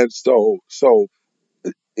 And so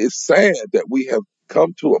it's sad that we have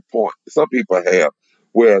come to a point, some people have,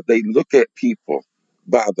 where they look at people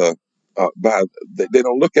they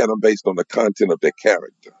don't look at them based on the content of their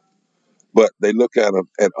character, but they look at them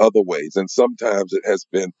in other ways. And sometimes it has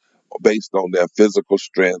been based on their physical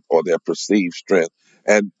strength or their perceived strength.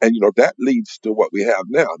 And that leads to what we have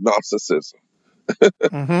now, narcissism.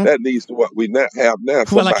 That leads to what we have now.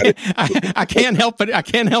 Well, I can't help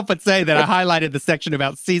but say that I highlighted the section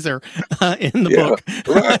about Caesar in the book,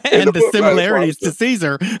 right, and the similarities to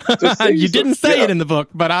Caesar. You didn't say it in the book,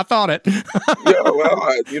 but I thought it.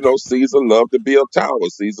 Caesar loved to build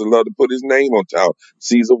towers. Caesar loved to put his name on towers.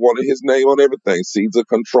 Caesar wanted his name on everything. Caesar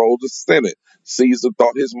controlled the Senate. Caesar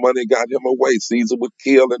thought his money got him away. Caesar would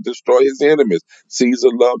kill and destroy his enemies. Caesar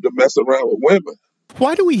loved to mess around with women.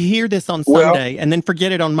 Why do we hear this on Sunday and then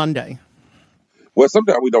forget it on Monday? Well,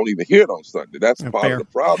 sometimes we don't even hear it on Sunday. That's part of the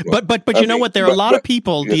problem. But you know what? There are a lot of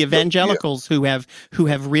people, the evangelicals, who have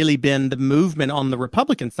really been the movement on the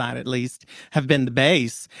Republican side, at least, have been the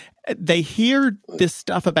base. They hear this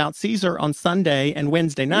stuff about Caesar on Sunday and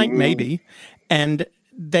Wednesday night, maybe, and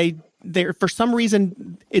they're for some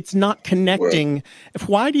reason it's not connecting.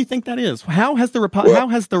 Why do you think that is? How has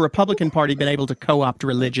the Republican Party been able to co-opt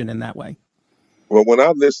religion in that way? Well, when I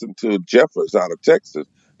listened to Jeffers out of Texas,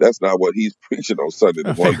 that's not what he's preaching on Sunday.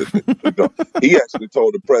 He actually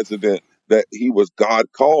told the president that he was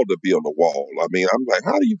God called to be on the wall. I mean, I'm like,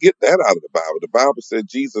 how do you get that out of the Bible? The Bible said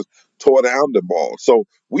Jesus tore down the wall. So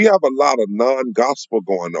we have a lot of non-gospel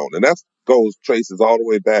going on, and that traces all the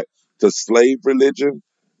way back to slave religion.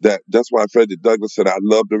 That's why Frederick Douglass said, I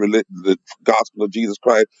love the gospel of Jesus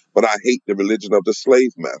Christ, but I hate the religion of the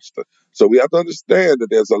slave master. So we have to understand that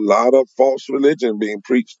there's a lot of false religion being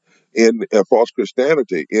preached in false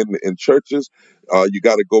Christianity in churches. You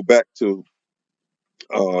got to go back to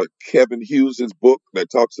Kevin Hughes's book that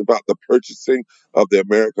talks about the purchasing of the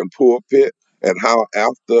American pulpit and how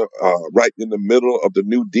after, right in the middle of the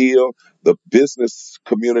New Deal, the business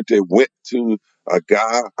community went to a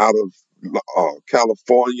guy out of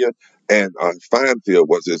California, and Feinfield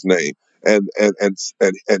was his name, and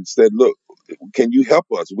said, look, can you help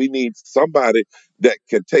us? We need somebody that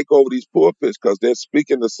can take over these pulpits because they're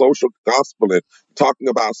speaking the social gospel and talking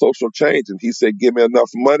about social change. And he said, give me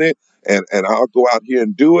enough money and I'll go out here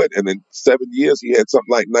and do it. And in 7 years, he had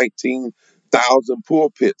something like 19,000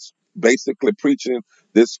 pulpits, basically preaching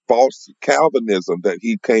this false Calvinism that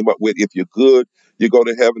he came up with. If you're good, you go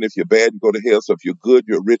to heaven. If you're bad, you go to hell. So if you're good,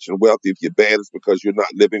 you're rich and wealthy. If you're bad, it's because you're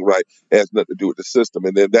not living right. It has nothing to do with the system.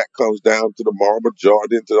 And then that comes down to the moral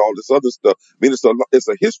majority and to all this other stuff. I mean, it's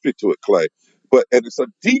a history to it, Clay, and it's a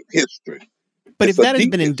deep history. But if that has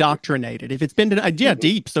been indoctrinated, if it's been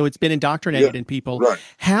deep, so it's been indoctrinated in people. Right.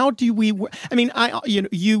 How do we? I mean, I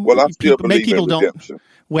still believe in redemption.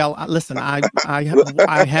 Well, listen, I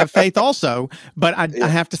have faith also, but I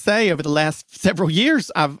have to say, over the last several years,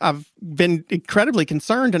 I've been incredibly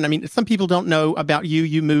concerned. And I mean, some people don't know about you.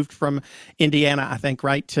 You moved from Indiana, I think,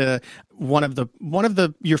 right, to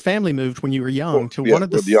your family moved when you were young to one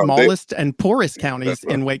of the smallest and poorest counties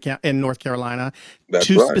in North Carolina,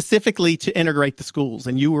 specifically to integrate the schools.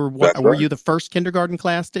 And you were you the first kindergarten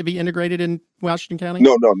class to be integrated in Washington County?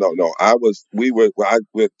 No. I was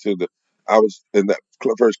in that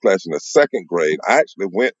first class in the second grade. I actually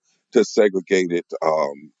went to segregated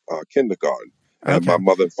kindergarten. And my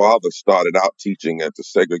mother and father started out teaching at the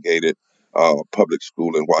segregated public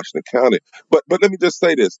school in Washington County. But let me just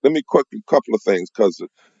say this. Let me quickly a couple of things, because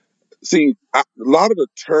see, a lot of the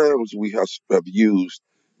terms we have used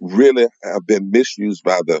really have been misused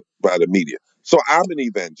by the media. So I'm an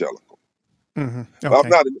evangelical. Okay.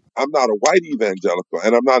 I'm not a white evangelical,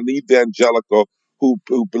 and I'm not an evangelical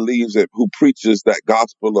who believes it, who preaches that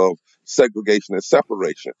gospel of segregation and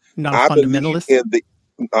separation. Not a I believe fundamentalist? in the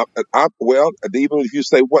well, even if you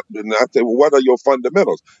say what, and I say, well, what are your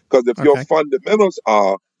fundamentals? Because if your Okay. fundamentals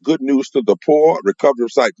are good news to the poor, recovery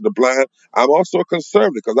of sight to the blind, I'm also a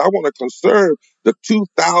conservative, because I want to conserve the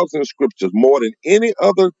 2,000 scriptures more than any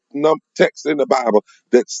other text in the Bible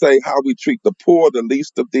that say how we treat the poor, the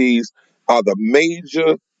least of these, are the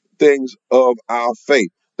major things of our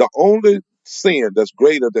faith. The only sin that's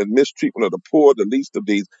greater than mistreatment of the poor, the least of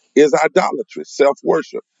these, is idolatry,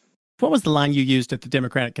 self-worship. What was the line you used at the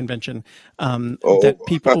Democratic convention? Oh. That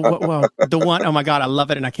people, well, the one, oh my God, I love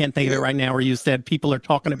it, and I can't think of it right now, where you said people are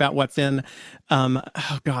talking about what's in, oh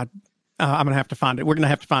God, I'm going to have to find it. We're going to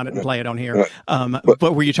have to find it and play it on here.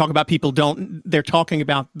 But where you talk about people they're talking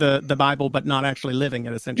about the Bible, but not actually living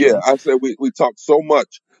it, essentially. Yeah, I said we talk so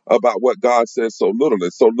much about what God says so little,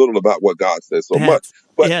 and so little about what God says so much.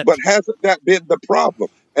 But hasn't that been the problem?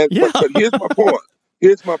 And but here's my point.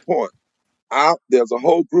 Here's my point. There's a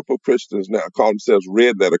whole group of Christians now, call themselves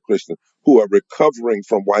red letter Christians, who are recovering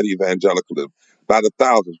from white evangelicalism by the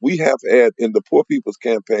thousands. We have had in the Poor People's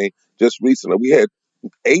Campaign just recently, we had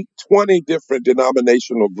 20 different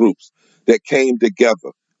denominational groups that came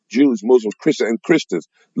together. Jews, Muslims, Christians, and Christians,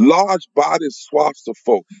 large bodies, swaths of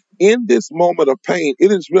folk. In this moment of pain,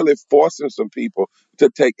 it is really forcing some people to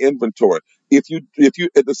take inventory. If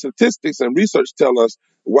the statistics and research tell us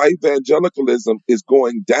white evangelicalism is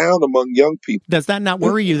going down among young people. Does that not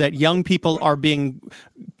worry you that young people are being,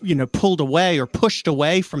 pulled away or pushed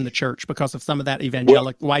away from the church because of some of that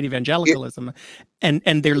white evangelicalism,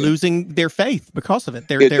 and they're losing their faith because of it?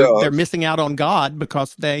 They're missing out on God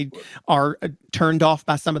because they are turned off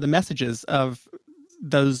by some of the messages of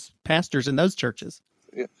those pastors in those churches.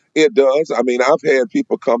 It does. I mean, I've had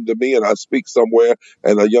people come to me, and I speak somewhere,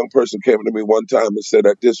 and a young person came to me one time and said,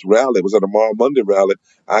 at this rally, it was at a Moral Monday rally,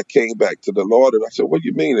 I came back to the Lord. And I said, what do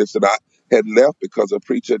you mean? They said, I had left because a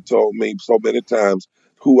preacher had told me so many times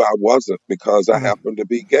who I wasn't, because I happened to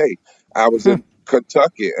be gay. I was in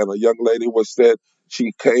Kentucky, and a young lady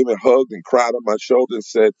she came and hugged and cried on my shoulder and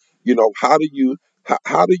said, how do you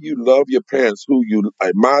love your parents, who you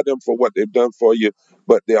admire them for what they've done for you,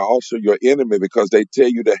 but they're also your enemy because they tell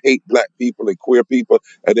you to hate black people and queer people,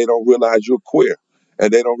 and they don't realize you're queer,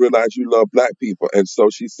 and they don't realize you love black people. And so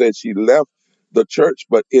she said she left the church,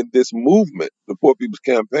 but in this movement, the Poor People's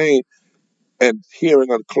Campaign, and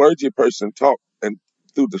hearing a clergy person talk and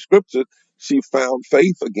through the scripture, she found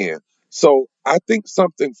faith again. So I think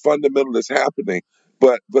something fundamental is happening.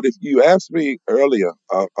 But if you asked me earlier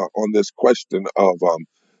on this question of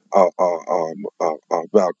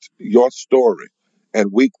about your story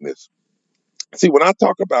and weakness, see, when I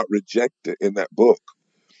talk about rejected in that book,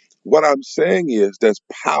 what I'm saying is there's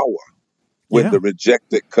power when the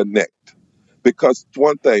rejected connect. Because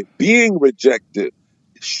one thing, being rejected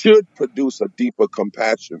should produce a deeper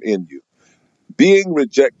compassion in you. Being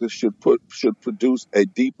rejected should produce a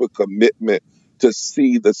deeper commitment to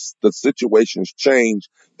see the situations change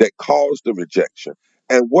that caused the rejection.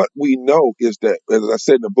 And what we know is that, as I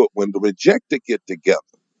said in the book, when the rejected get together,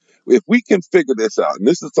 if we can figure this out, and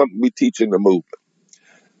this is something we teach in the movement,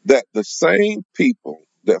 that the same people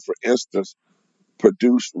that, for instance,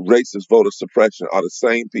 produce racist voter suppression are the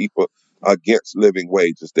same people against living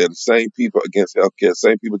wages. They're the same people against healthcare,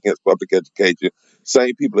 same people against public education,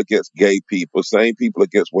 same people against gay people, same people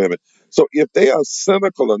against women. So if they are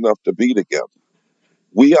cynical enough to be together,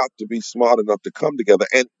 we ought to be smart enough to come together.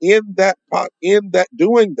 And in that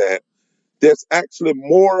doing that, there's actually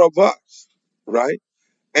more of us, right?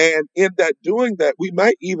 And in that doing that, we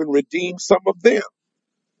might even redeem some of them.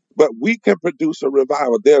 But we can produce a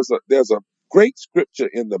revival. There's a great scripture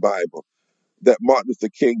in the Bible that Martin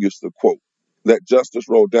Luther King used to quote: "Let justice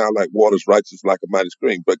roll down like waters, righteous like a mighty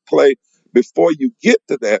stream." But Clay, before you get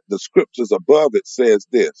to that, the scriptures above it says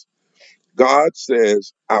this: God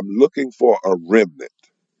says, "I'm looking for a remnant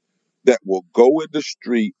that will go in the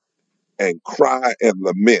street and cry and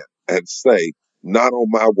lament and say, 'Not on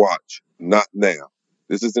my watch, not now.'"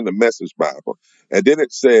 This is in the Message Bible. And then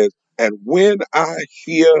it says, "And when I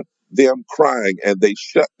hear them crying and they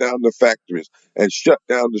shut down the factories and shut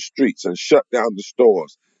down the streets and shut down the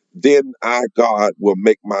stores, then I, God, will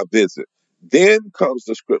make my visit." Then comes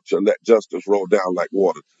the scripture, "Let justice roll down like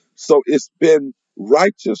water." So it's been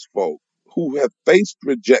righteous folk who have faced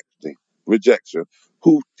rejection,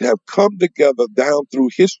 who have come together down through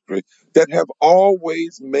history that have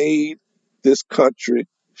always made this country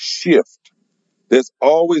shift. There's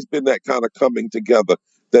always been that kind of coming together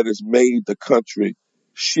that has made the country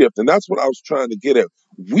shift. And that's what I was trying to get at.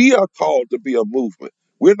 We are called to be a movement.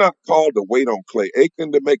 We're not called to wait on Clay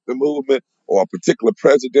Aiken to make the movement or a particular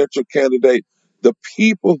presidential candidate. The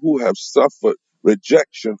people who have suffered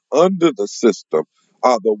rejection under the system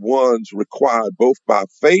are the ones required both by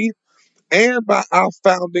faith and by our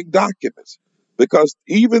founding documents. Because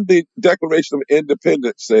even the Declaration of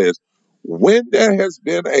Independence says, when there has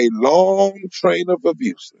been a long train of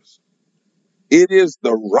abuses, it is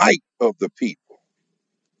the right of the people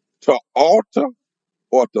to alter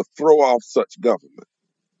or to throw off such government.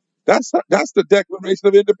 That's the Declaration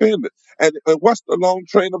of Independence. And what's the long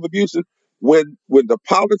train of abuses? When the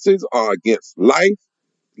policies are against life,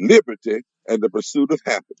 liberty, and the pursuit of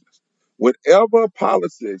happiness. Whenever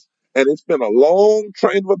policies, and it's been a long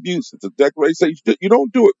train of abuses, the Declaration says you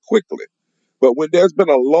don't do it quickly. But when there's been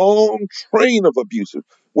a long train of abuses,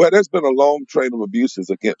 there's been a long train of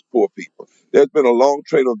abuses against poor people. There's been a long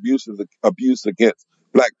train of abuse against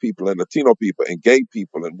Black people and Latino people and gay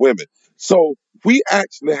people and women. So we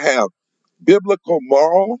actually have biblical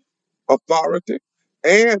moral authority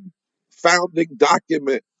and founding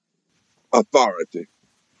document authority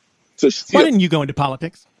to shift. Why didn't you go into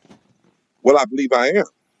politics? Well, I believe I am.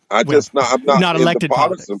 I'm not in elected the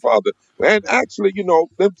partisan politics. And actually, I don't know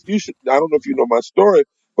if you know my story,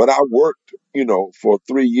 but I worked, for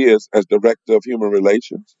 3 years as director of human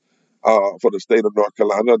relations for the state of North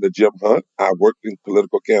Carolina under Jim Hunt. I worked in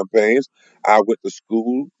political campaigns. I went to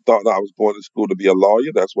school, thought I was going to school to be a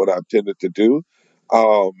lawyer. That's what I intended to do.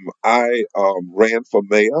 I ran for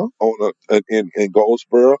mayor in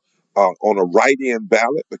Goldsboro. On a write-in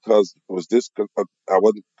ballot because I was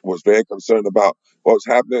very concerned about what was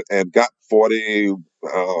happening and got 7% of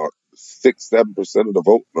the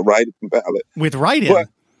vote on the write-in ballot. With write-in?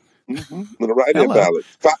 With a write-in ballot.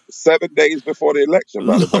 7 days before the election,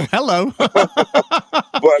 by the way. Hello.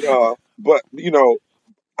 But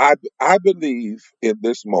I believe in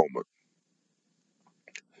this moment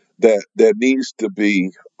that there needs to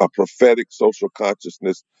be a prophetic social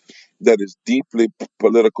consciousness that is deeply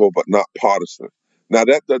political but not partisan. Now,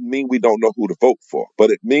 that doesn't mean we don't know who to vote for,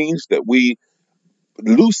 but it means that we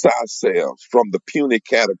loose ourselves from the puny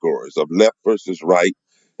categories of left versus right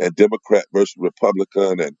and Democrat versus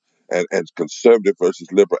Republican and conservative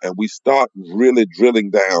versus liberal, and we start really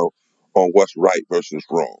drilling down on what's right versus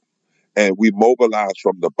wrong. And we mobilize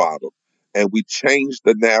from the bottom. And we change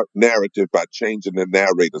the narrative by changing the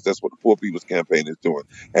narrators. That's what the Poor People's Campaign is doing.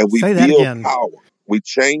 And we build power. We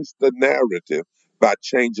change the narrative by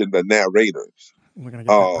changing the narrators. We're going to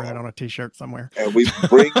get that printed on a T-shirt somewhere. And we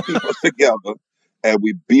bring people together, and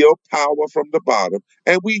we build power from the bottom,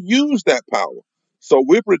 and we use that power. So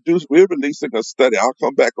we're releasing a study. I'll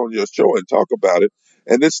come back on your show and talk about it.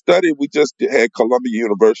 And this study we just had Columbia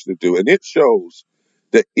University do, and it shows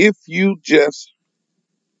that if you just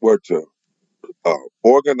were to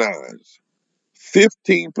organize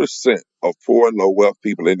 15% of poor and low wealth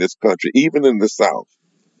people in this country, even in the South,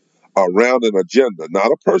 around an agenda, not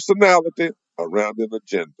a personality, around an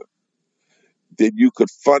agenda, then you could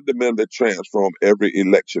fundamentally transform every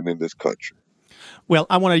election in this country. Well,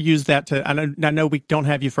 I want to use that I know we don't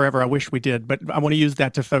have you forever. I wish we did, but I want to use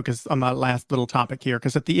that to focus on my last little topic here,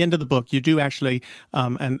 because at the end of the book, you do actually,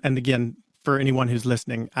 and again, for anyone who's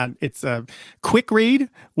listening, it's a quick read.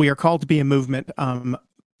 We are called to be a movement. I've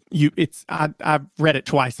read it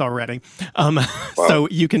twice already, so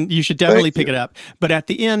you should definitely pick it up. But at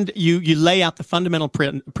the end, you lay out the fundamental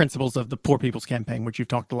principles of the Poor People's Campaign, which you've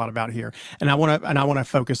talked a lot about here. And I want to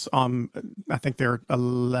focus on. I think there are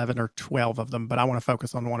 11 or 12 of them, but I want to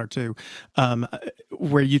focus on one or two,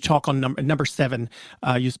 where you talk on number 7.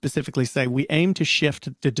 You specifically say we aim to shift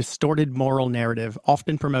the distorted moral narrative,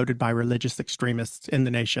 often promoted by religious extremists in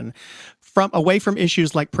the nation, away from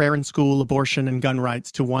issues like prayer in school, abortion, and gun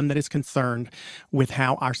rights to one that is concerned with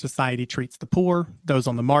how our society treats the poor, those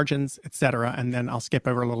on the margins, etc. And then I'll skip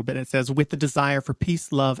over a little bit. It says, with the desire for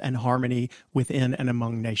peace, love, and harmony within and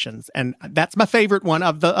among nations. And that's my favorite one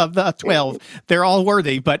of the 12. They're all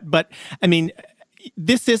worthy, but I mean,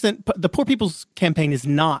 this isn't, the Poor People's Campaign is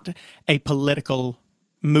not a political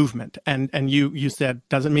movement. And you said,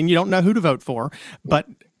 doesn't mean you don't know who to vote for, but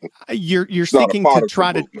you're seeking to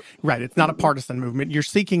try to, right, it's not a partisan movement. You're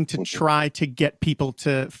seeking to try to get people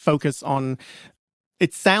to focus on,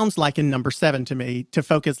 it sounds like in number 7 to me, to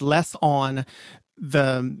focus less on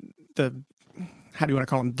the how do you want to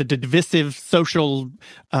call them, the divisive social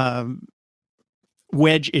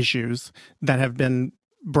wedge issues that have been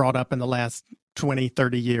brought up in the last 20,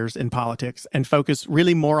 30 years in politics and focus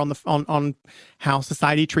really more on on how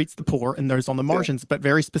society treats the poor and those on the margins, but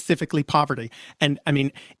very specifically poverty. And I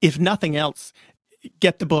mean, if nothing else,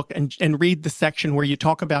 get the book and read the section where you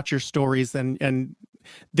talk about your stories and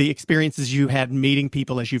the experiences you had meeting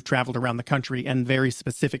people as you've traveled around the country, and very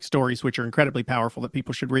specific stories, which are incredibly powerful that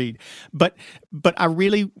people should read. But I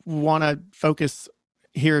really want to focus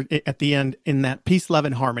here at the end in that peace, love,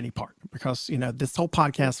 and harmony part, because, you know, this whole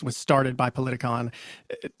podcast was started by Politicon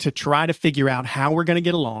to try to figure out how we're going to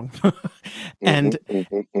get along. and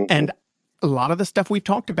a lot of the stuff we've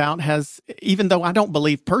talked about has, even though I don't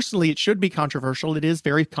believe personally it should be controversial, it is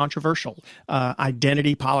very controversial.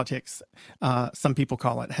 Identity politics, some people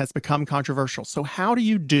call it, has become controversial. So how do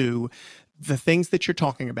you do the things that you're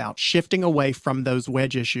talking about, shifting away from those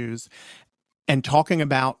wedge issues and talking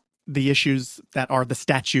about the issues that are the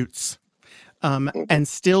statutes, and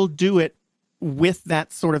still do it with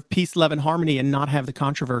that sort of peace, love, and harmony, and not have the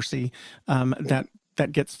controversy that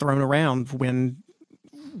gets thrown around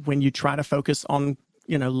when you try to focus on,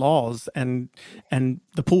 you know, laws and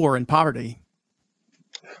the poor and poverty?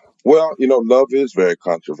 Well, you know, love is very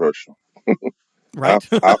controversial. Right.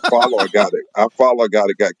 I follow a guy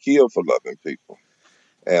that got killed for loving people.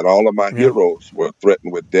 And all of my heroes were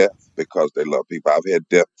threatened with death because they love people. I've had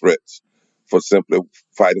death threats for simply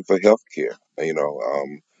fighting for health care. You know,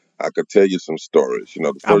 I could tell you some stories. You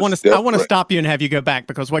know, I want to stop you and have you go back,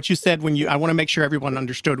 because what you said I want to make sure everyone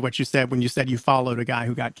understood what you said when you said you followed a guy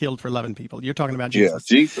who got killed for loving people. You're talking about Jesus.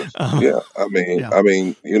 Yeah, Jesus. I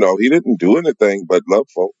mean, you know, he didn't do anything but love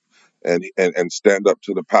folk and stand up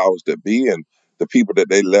to the powers that be, and the people that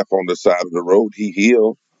they left on the side of the road, he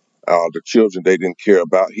healed. The children they didn't care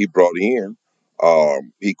about, he brought in.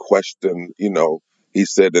 He questioned, you know, he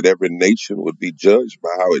said that every nation would be judged by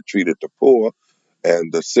how it treated the poor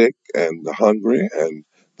and the sick and the hungry and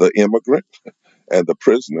the immigrant and the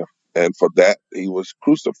prisoner. And for that, he was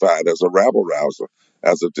crucified as a rabble-rouser,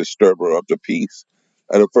 as a disturber of the peace.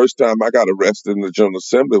 And the first time I got arrested in the General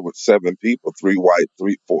Assembly with 7 people, 3 white,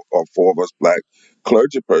 4 of us black,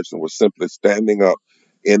 clergy person was simply standing up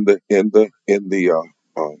in the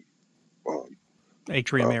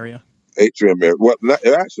atrium area. Well,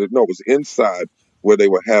 it was inside where they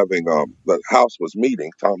were having, the House was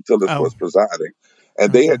meeting. Tom Tillis was presiding.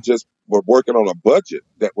 And they had just were working on a budget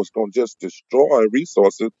that was going to just destroy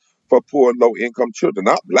resources for poor and low-income children.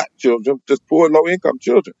 Not black children, just poor and low-income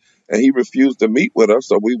children. And he refused to meet with us,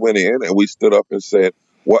 so we went in and we stood up and said,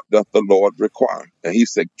 "What doth the Lord require?" And he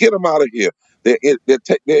said, "Get them out of here. They're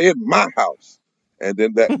in my house." And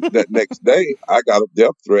then that next day, I got a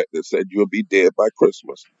death threat that said, "You'll be dead by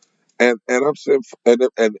Christmas." And I'm saying, and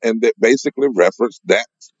that basically referenced that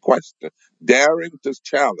question, daring to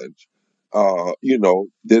challenge, you know,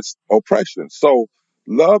 this oppression. So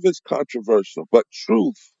love is controversial, but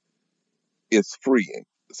truth is freeing.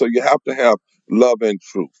 So you have to have love and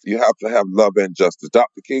truth. You have to have love and justice.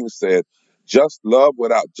 Dr. King said, "Just love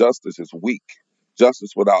without justice is weak.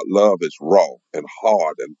 Justice without love is raw and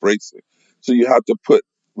hard and bracing." So you have to put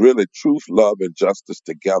really truth, love, and justice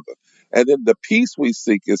together. And then the peace we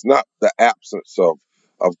seek is not the absence of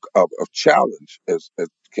challenge, as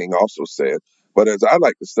King also said, but as I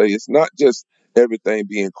like to say, it's not just everything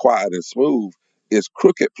being quiet and smooth. It's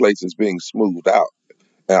crooked places being smoothed out.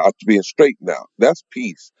 Being straightened out. That's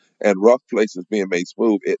peace. And rough places being made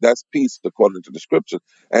smooth. That's peace according to the scriptures.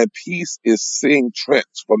 And peace is seeing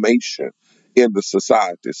transformation in the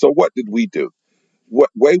society. So what did we do? What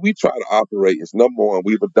way we try to operate is, number one,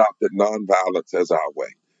 we've adopted nonviolence as our way.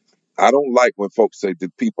 I don't like when folks say,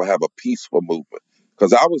 "Did people have a peaceful movement?"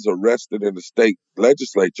 Because I was arrested in the state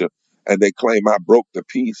legislature and they claim I broke the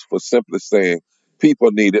peace for simply saying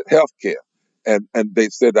people needed health care. And they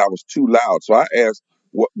said I was too loud. So I asked,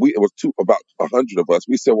 about 100 of us.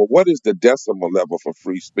 We said, "Well, what is the decimal level for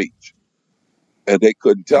free speech?" And they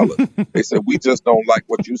couldn't tell us. They said, "We just don't like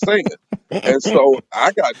what you're saying." And so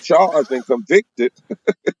I got charged and convicted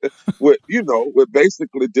with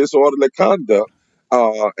basically disorderly conduct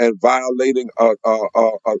and violating,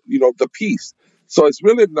 the peace. So it's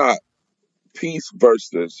really not peace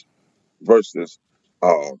versus violent.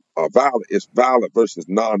 It's violent versus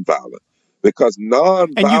nonviolent. Because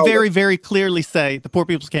nonviolent... And you very, very clearly say, the Poor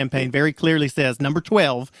People's Campaign very clearly says, number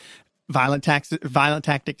 12, violent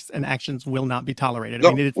tactics and actions will not be tolerated. No,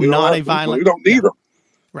 I mean, it's not a violent... We don't need them.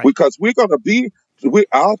 Right. Because we're going to be...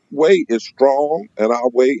 our way is strong and our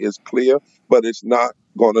way is clear, but it's not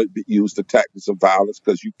going to use the tactics of violence,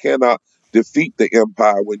 because you cannot defeat the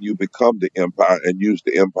empire when you become the empire and use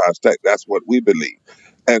the empire's tactics. That's what we believe.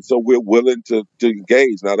 And so we're willing to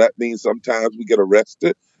engage. Now, that means sometimes we get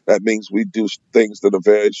arrested. That means we do things that are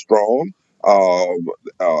very strong.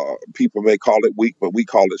 People may call it weak, but we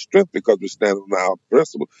call it strength because we're standing on our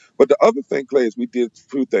principles. But the other thing, Clay, is we did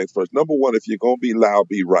two things. First, number one, if you're going to be loud,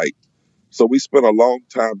 be right. So we spent a long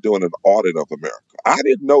time doing an audit of America. I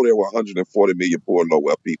didn't know there were 140 million poor and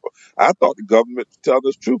low-wealth people. I thought the government was telling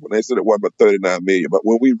us the truth when they said it wasn't but 39 million. But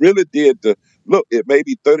when we really did look, it may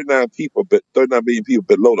be 39 million people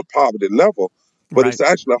below the poverty level, but Right. it's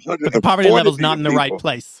actually But the poverty 140 level's not million in the right people.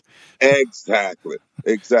 place. Exactly.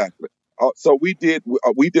 So we did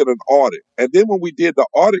an audit, and then when we did the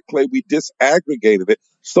audit, Clay, we disaggregated it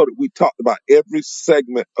so that we talked about every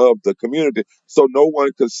segment of the community, so no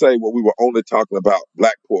one could say, well, we were only talking about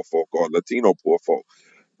Black poor folk or Latino poor folk.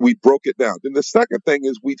 We broke it down. Then the second thing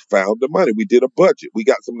is we found the money. We did a budget. We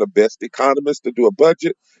got some of the best economists to do a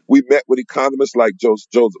budget. We met with economists like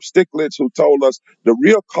Joseph Stiglitz, who told us the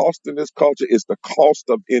real cost in this culture is the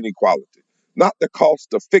cost of inequality, not the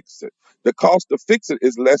cost to fix it. The cost to fix it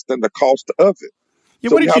is less than the cost of it. Yeah,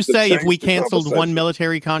 So what we did you have to say if change we the canceled one conversation.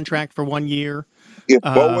 military contract for 1 year? If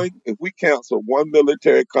we cancel one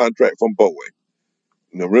military contract from Boeing,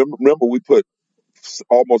 now remember we put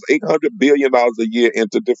almost $800 billion a year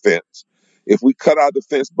into defense. If we cut our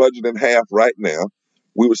defense budget in half right now,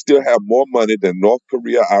 we would still have more money than North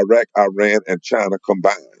Korea, Iraq, Iran, and China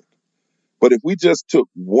combined. But if we just took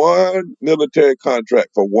one military contract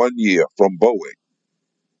for 1 year from Boeing,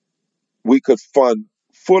 we could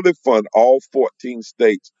fully fund all 14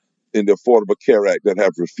 states in the Affordable Care Act that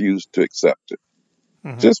have refused to accept it.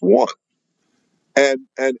 Mm-hmm. Just one. And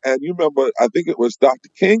you remember, I think it was Dr.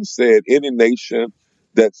 King said, any nation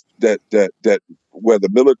that where the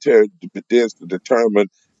military begins to determine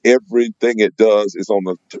everything it does is on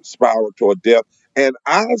a spiral toward death. And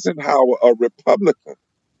Eisenhower, a Republican,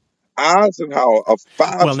 Eisenhower, a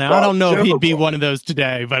five-star Well, now I don't know if he'd be general. one of those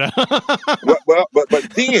today, but but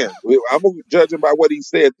then I'm gonna judge him by what he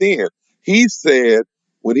said then. He said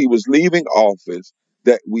when he was leaving office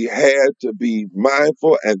that we had to be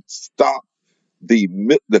mindful and stop the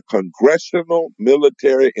congressional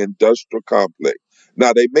military industrial complex.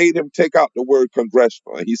 Now they made him take out the word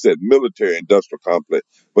congressional, and he said military industrial complex.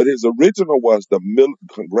 But his original was the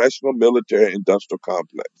congressional military industrial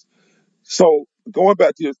complex. So going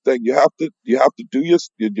back to your thing, you have to do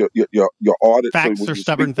your audit. Facts So when are you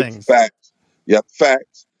stubborn speak with things. facts, you have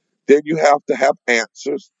facts. Then you have to have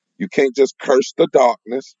answers. You can't just curse the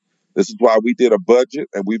darkness. This is why we did a budget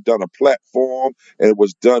and we've done a platform, and it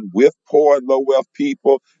was done with poor and low wealth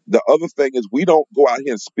people. The other thing is we don't go out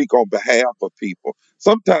here and speak on behalf of people.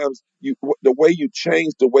 Sometimes the way you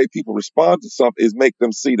change the way people respond to something is make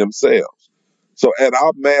them see themselves. So at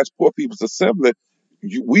our mass poor people's assembly,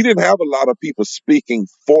 we didn't have a lot of people speaking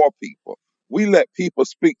for people. We let people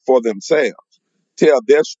speak for themselves, tell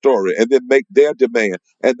their story, and then make their demand.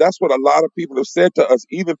 And that's what a lot of people have said to us,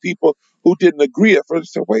 even people who didn't agree at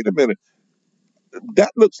first. Said, wait a minute,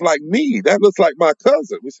 that looks like me. That looks like my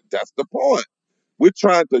cousin. We said, that's the point. We're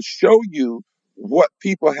trying to show you what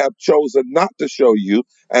people have chosen not to show you.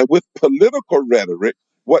 And with political rhetoric,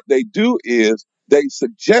 what they do is they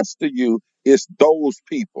suggest to you it's those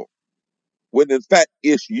people, when in fact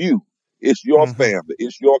it's you, it's your family,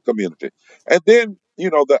 it's your community. And then,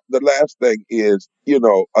 the last thing is,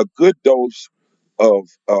 a good dose of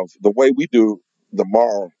the way we do the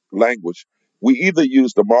moral language. We either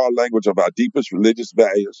use the moral language of our deepest religious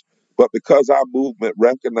values, but because our movement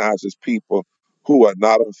recognizes people who are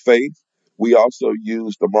not of faith, we also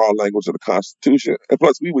use the moral language of the Constitution. And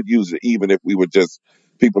plus, we would use it even if we were just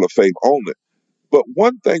people of faith only. But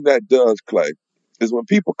one thing that does, Clay, is when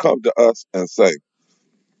people come to us and say,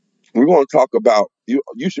 we want to talk about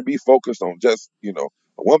you should be focused on just, a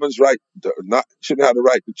woman's right to shouldn't have the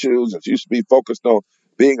right to choose, and she should be focused on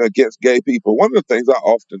being against gay people. One of the things I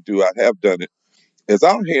often do, I have done it, is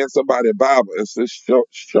I'll hand somebody a Bible and say,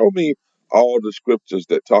 show me all the scriptures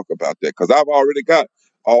that talk about that. Because I've already got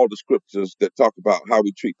all the scriptures that talk about how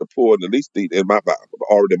we treat the poor and the least need in my Bible,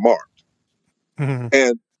 already marked.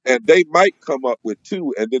 Mm-hmm. And they might come up with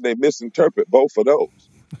two, and then they misinterpret both of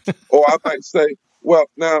those. Or I might say, well,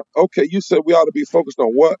 now, okay, you said we ought to be focused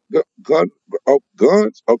on what? Guns?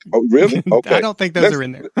 Okay. Oh, really? Okay. I don't think those are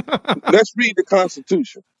in there. Let's read the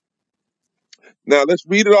Constitution. Now, let's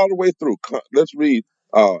read it all the way through. Let's read.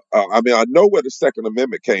 I know where the Second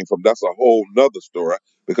Amendment came from. That's a whole nother story,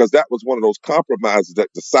 because that was one of those compromises that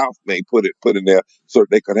the South may put in there so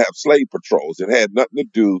that they could have slave patrols. It had nothing to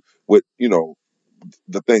do with,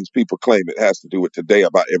 the things people claim it has to do with today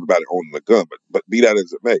about everybody owning a gun, but be that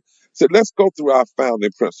as it may. So let's go through our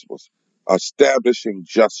founding principles: establishing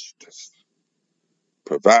justice,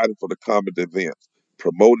 providing for the common defense,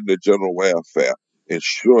 promoting the general welfare,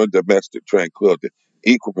 ensuring domestic tranquility,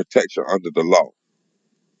 equal protection under the law.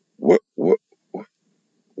 What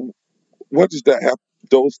what does that have?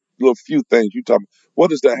 Those little few things you talk about, what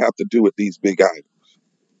does that have to do with these big items?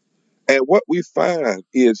 And what we find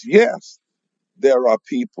is, yes, there are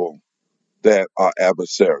people that are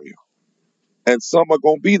adversarial, and some are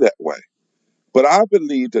going to be that way. But I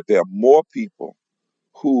believe that there are more people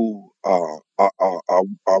who are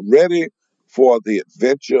ready for the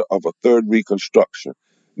adventure of a third Reconstruction.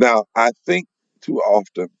 Now, I think too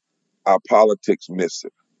often our politics miss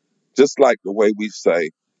it. Just like the way we say,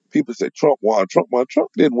 people say Trump won, Trump won. Trump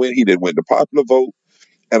didn't win. He didn't win the popular vote,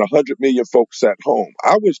 and 100 million folks sat home.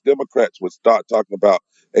 I wish Democrats would start talking about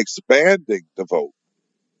expanding the vote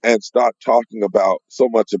and start talking about so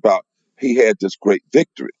much about he had this great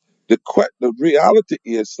victory. The reality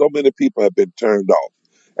is so many people have been turned off,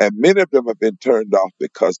 and many of them have been turned off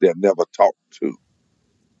because they're never talked to.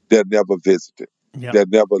 They're never visited. Yep. They're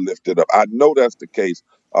never lifted up. I know that's the case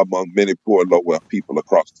among many poor, low-wealth people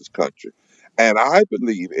across this country. And I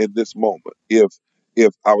believe in this moment,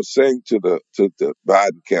 if I was saying to the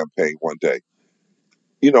Biden campaign one day,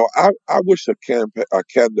 I wish a candidate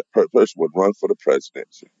person would run for the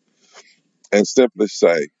presidency and simply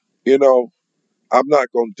say, I'm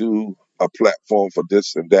not going to do a platform for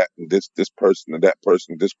this and that and this person and that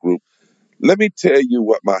person, this group. Let me tell you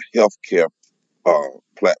what my health care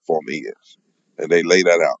platform is. And they lay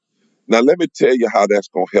that out. Now, let me tell you how that's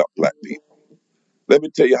going to help black people. Let me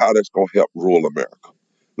tell you how that's going to help rural America.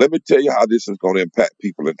 Let me tell you how this is going to impact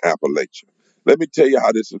people in Appalachia. Let me tell you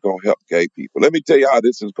how this is going to help gay people. Let me tell you how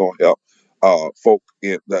this is going to help folk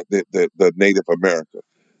in the Native America.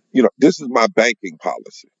 This is my banking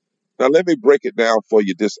policy. Now, let me break it down for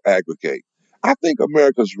you, disaggregate. I think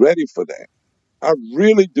America's ready for that. I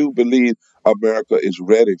really do believe America is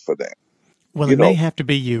ready for that. Well, it may have to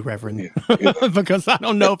be you, Reverend, because I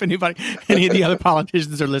don't know if any of the other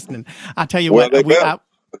politicians are listening. I tell you what, I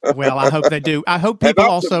hope they do. I hope people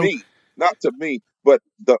also. Not to me, but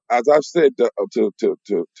as I said to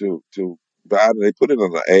Biden, they put it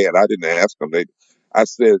on the ad. I didn't ask them. I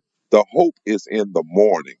said the hope is in the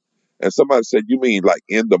morning, and somebody said, "You mean like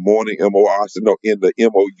in the morning?" M-O-R. I said, "No, in the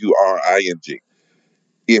M-O-U-R-I-N-G."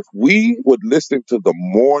 If we would listen to the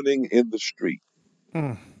morning in the street.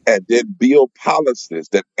 And then build policies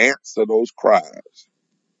that answer those cries,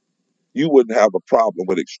 you wouldn't have a problem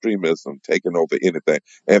with extremism taking over anything.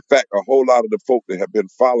 In fact, a whole lot of the folk that have been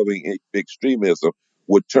following extremism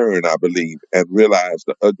would turn, I believe, and realize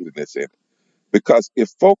the ugliness in it. Because if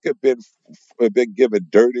folk have been given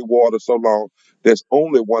dirty water so long, there's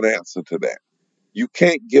only one answer to that. You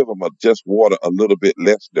can't give them just water a little bit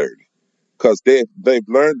less dirty, because they've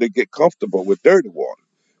learned to get comfortable with dirty water.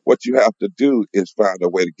 What you have to do is find a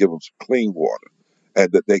way to give them some clean water,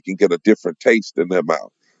 and that they can get a different taste in their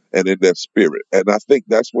mouth and in their spirit. And I think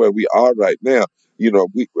that's where we are right now.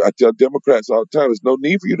 I tell Democrats all the time, there's no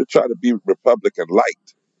need for you to try to be Republican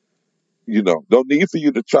light. No need for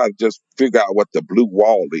you to try to just figure out what the blue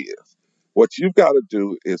wall is. What you've got to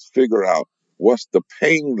do is figure out what's the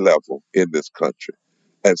pain level in this country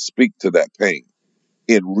and speak to that pain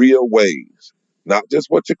in real ways. Not just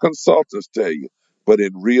what your consultants tell you, but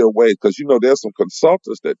in real ways. Because, there's some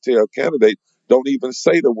consultants that tell candidates don't even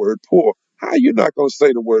say the word poor. How are you not going to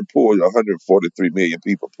say the word poor? 143 million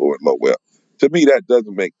people poor and low wealth. To me, that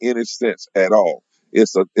doesn't make any sense at all.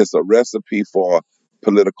 It's a recipe for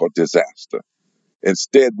political disaster.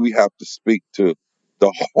 Instead, we have to speak to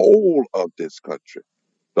the whole of this country.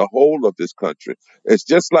 The whole of this country. It's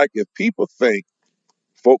just like if people think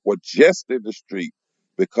folk were just in the street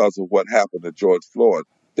because of what happened to George Floyd,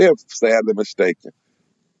 they're sadly mistaken.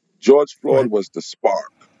 George Floyd was the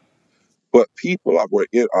spark, but people are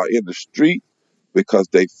in the street because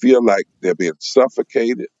they feel like they're being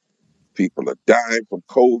suffocated. People are dying from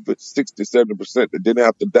COVID, 60-70% that didn't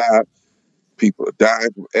have to die. People are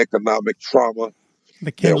dying from economic trauma.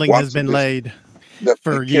 The kindling has been laid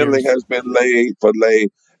for years. The kindling has been laid,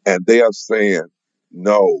 and they are saying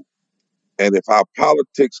no. And if our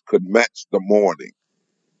politics could match the morning,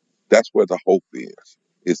 that's where the hope is.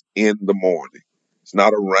 It's in the morning. It's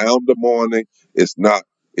not around the morning. It's not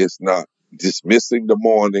dismissing the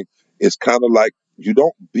morning. It's kind of like you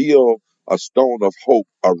don't build a stone of hope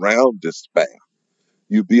around despair.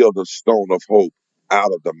 You build a stone of hope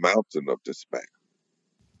out of the mountain of despair.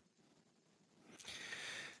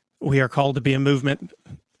 We are called to be a movement,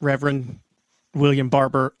 Reverend William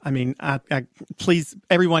Barber. I mean, please,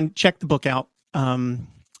 everyone, check the book out.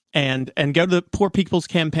 And go to the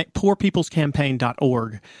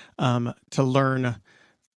poorpeoplescampaign.org to learn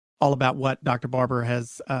all about what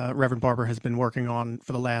Reverend Barber has been working on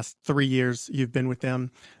for the last 3 years. You've been with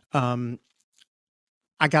them.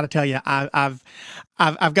 I got to tell you,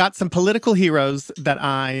 I've got some political heroes that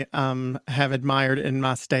I have admired in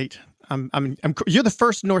my state. You're the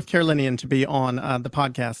first North Carolinian to be on the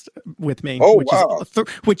podcast with me,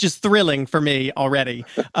 which is thrilling for me already.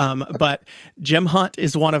 But Jim Hunt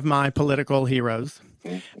is one of my political heroes.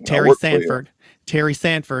 Terry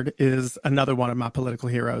Sanford is another one of my political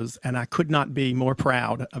heroes, and I could not be more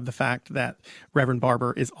proud of the fact that Reverend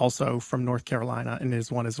Barber is also from North Carolina and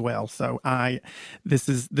is one as well. So this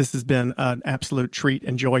has been an absolute treat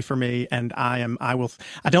and joy for me, and I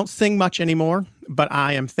don't sing much anymore, but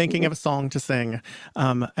I am thinking of a song to sing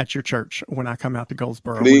at your church when I come out to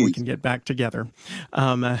Goldsboro. When we can get back together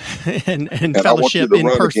and fellowship in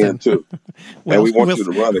person too. And we want you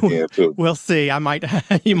to run again too. We'll see. You might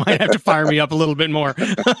have to fire me up a little bit more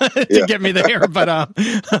to get me there, but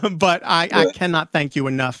I cannot thank you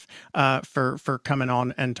enough for coming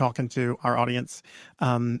on and talking to our audience.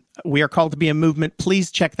 We are called to be a movement.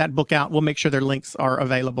 Please check that book out. We'll make sure their links are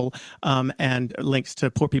available, and links to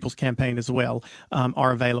Poor People's Campaign as well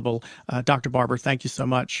are available. Dr. Barber, thank you so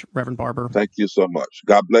much. Reverend Barber. Thank you so much.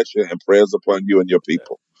 God bless you, and prayers upon you and your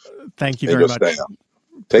people. Thank you very much. Staff.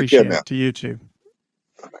 Take care now. To you too.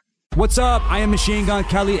 What's up? I am Machine Gun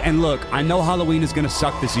Kelly, and look, I know Halloween is going to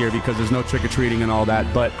suck this year because there's no trick-or-treating and all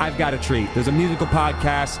that, but I've got a treat. There's a musical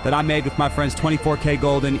podcast that I made with my friends 24K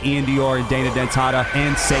Golden, Ian Dior, and Dana Dentata,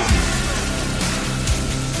 and Satan.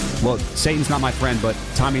 Well, Satan's not my friend, but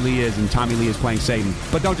Tommy Lee is, and Tommy Lee is playing Satan.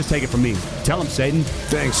 But don't just take it from me. Tell him, Satan.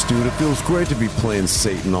 Thanks, dude. It feels great to be playing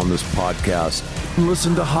Satan on this podcast.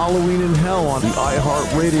 Listen to Halloween in Hell on the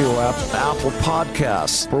iHeartRadio app, Apple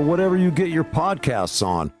Podcasts, or whatever you get your podcasts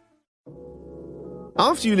on.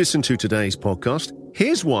 After you listen to today's podcast,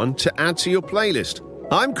 here's one to add to your playlist.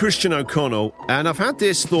 I'm Christian O'Connell, and I've had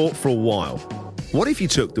this thought for a while. What if you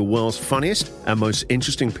took the world's funniest and most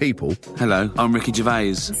interesting people... Hello, I'm Ricky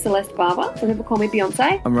Gervais. Celeste Barber. Some people call me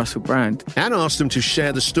Beyonce. I'm Russell Brand. And asked them to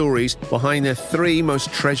share the stories behind their 3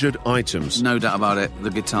 most treasured items. No doubt about it, the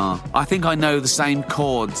guitar. I think I know the same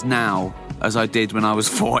chords now as I did when I was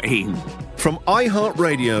 14. From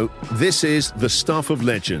iHeartRadio, this is The Stuff of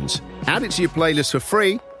Legends. Add it to your playlist for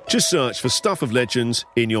free. Just search for Stuff of Legends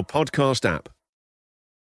in your podcast app.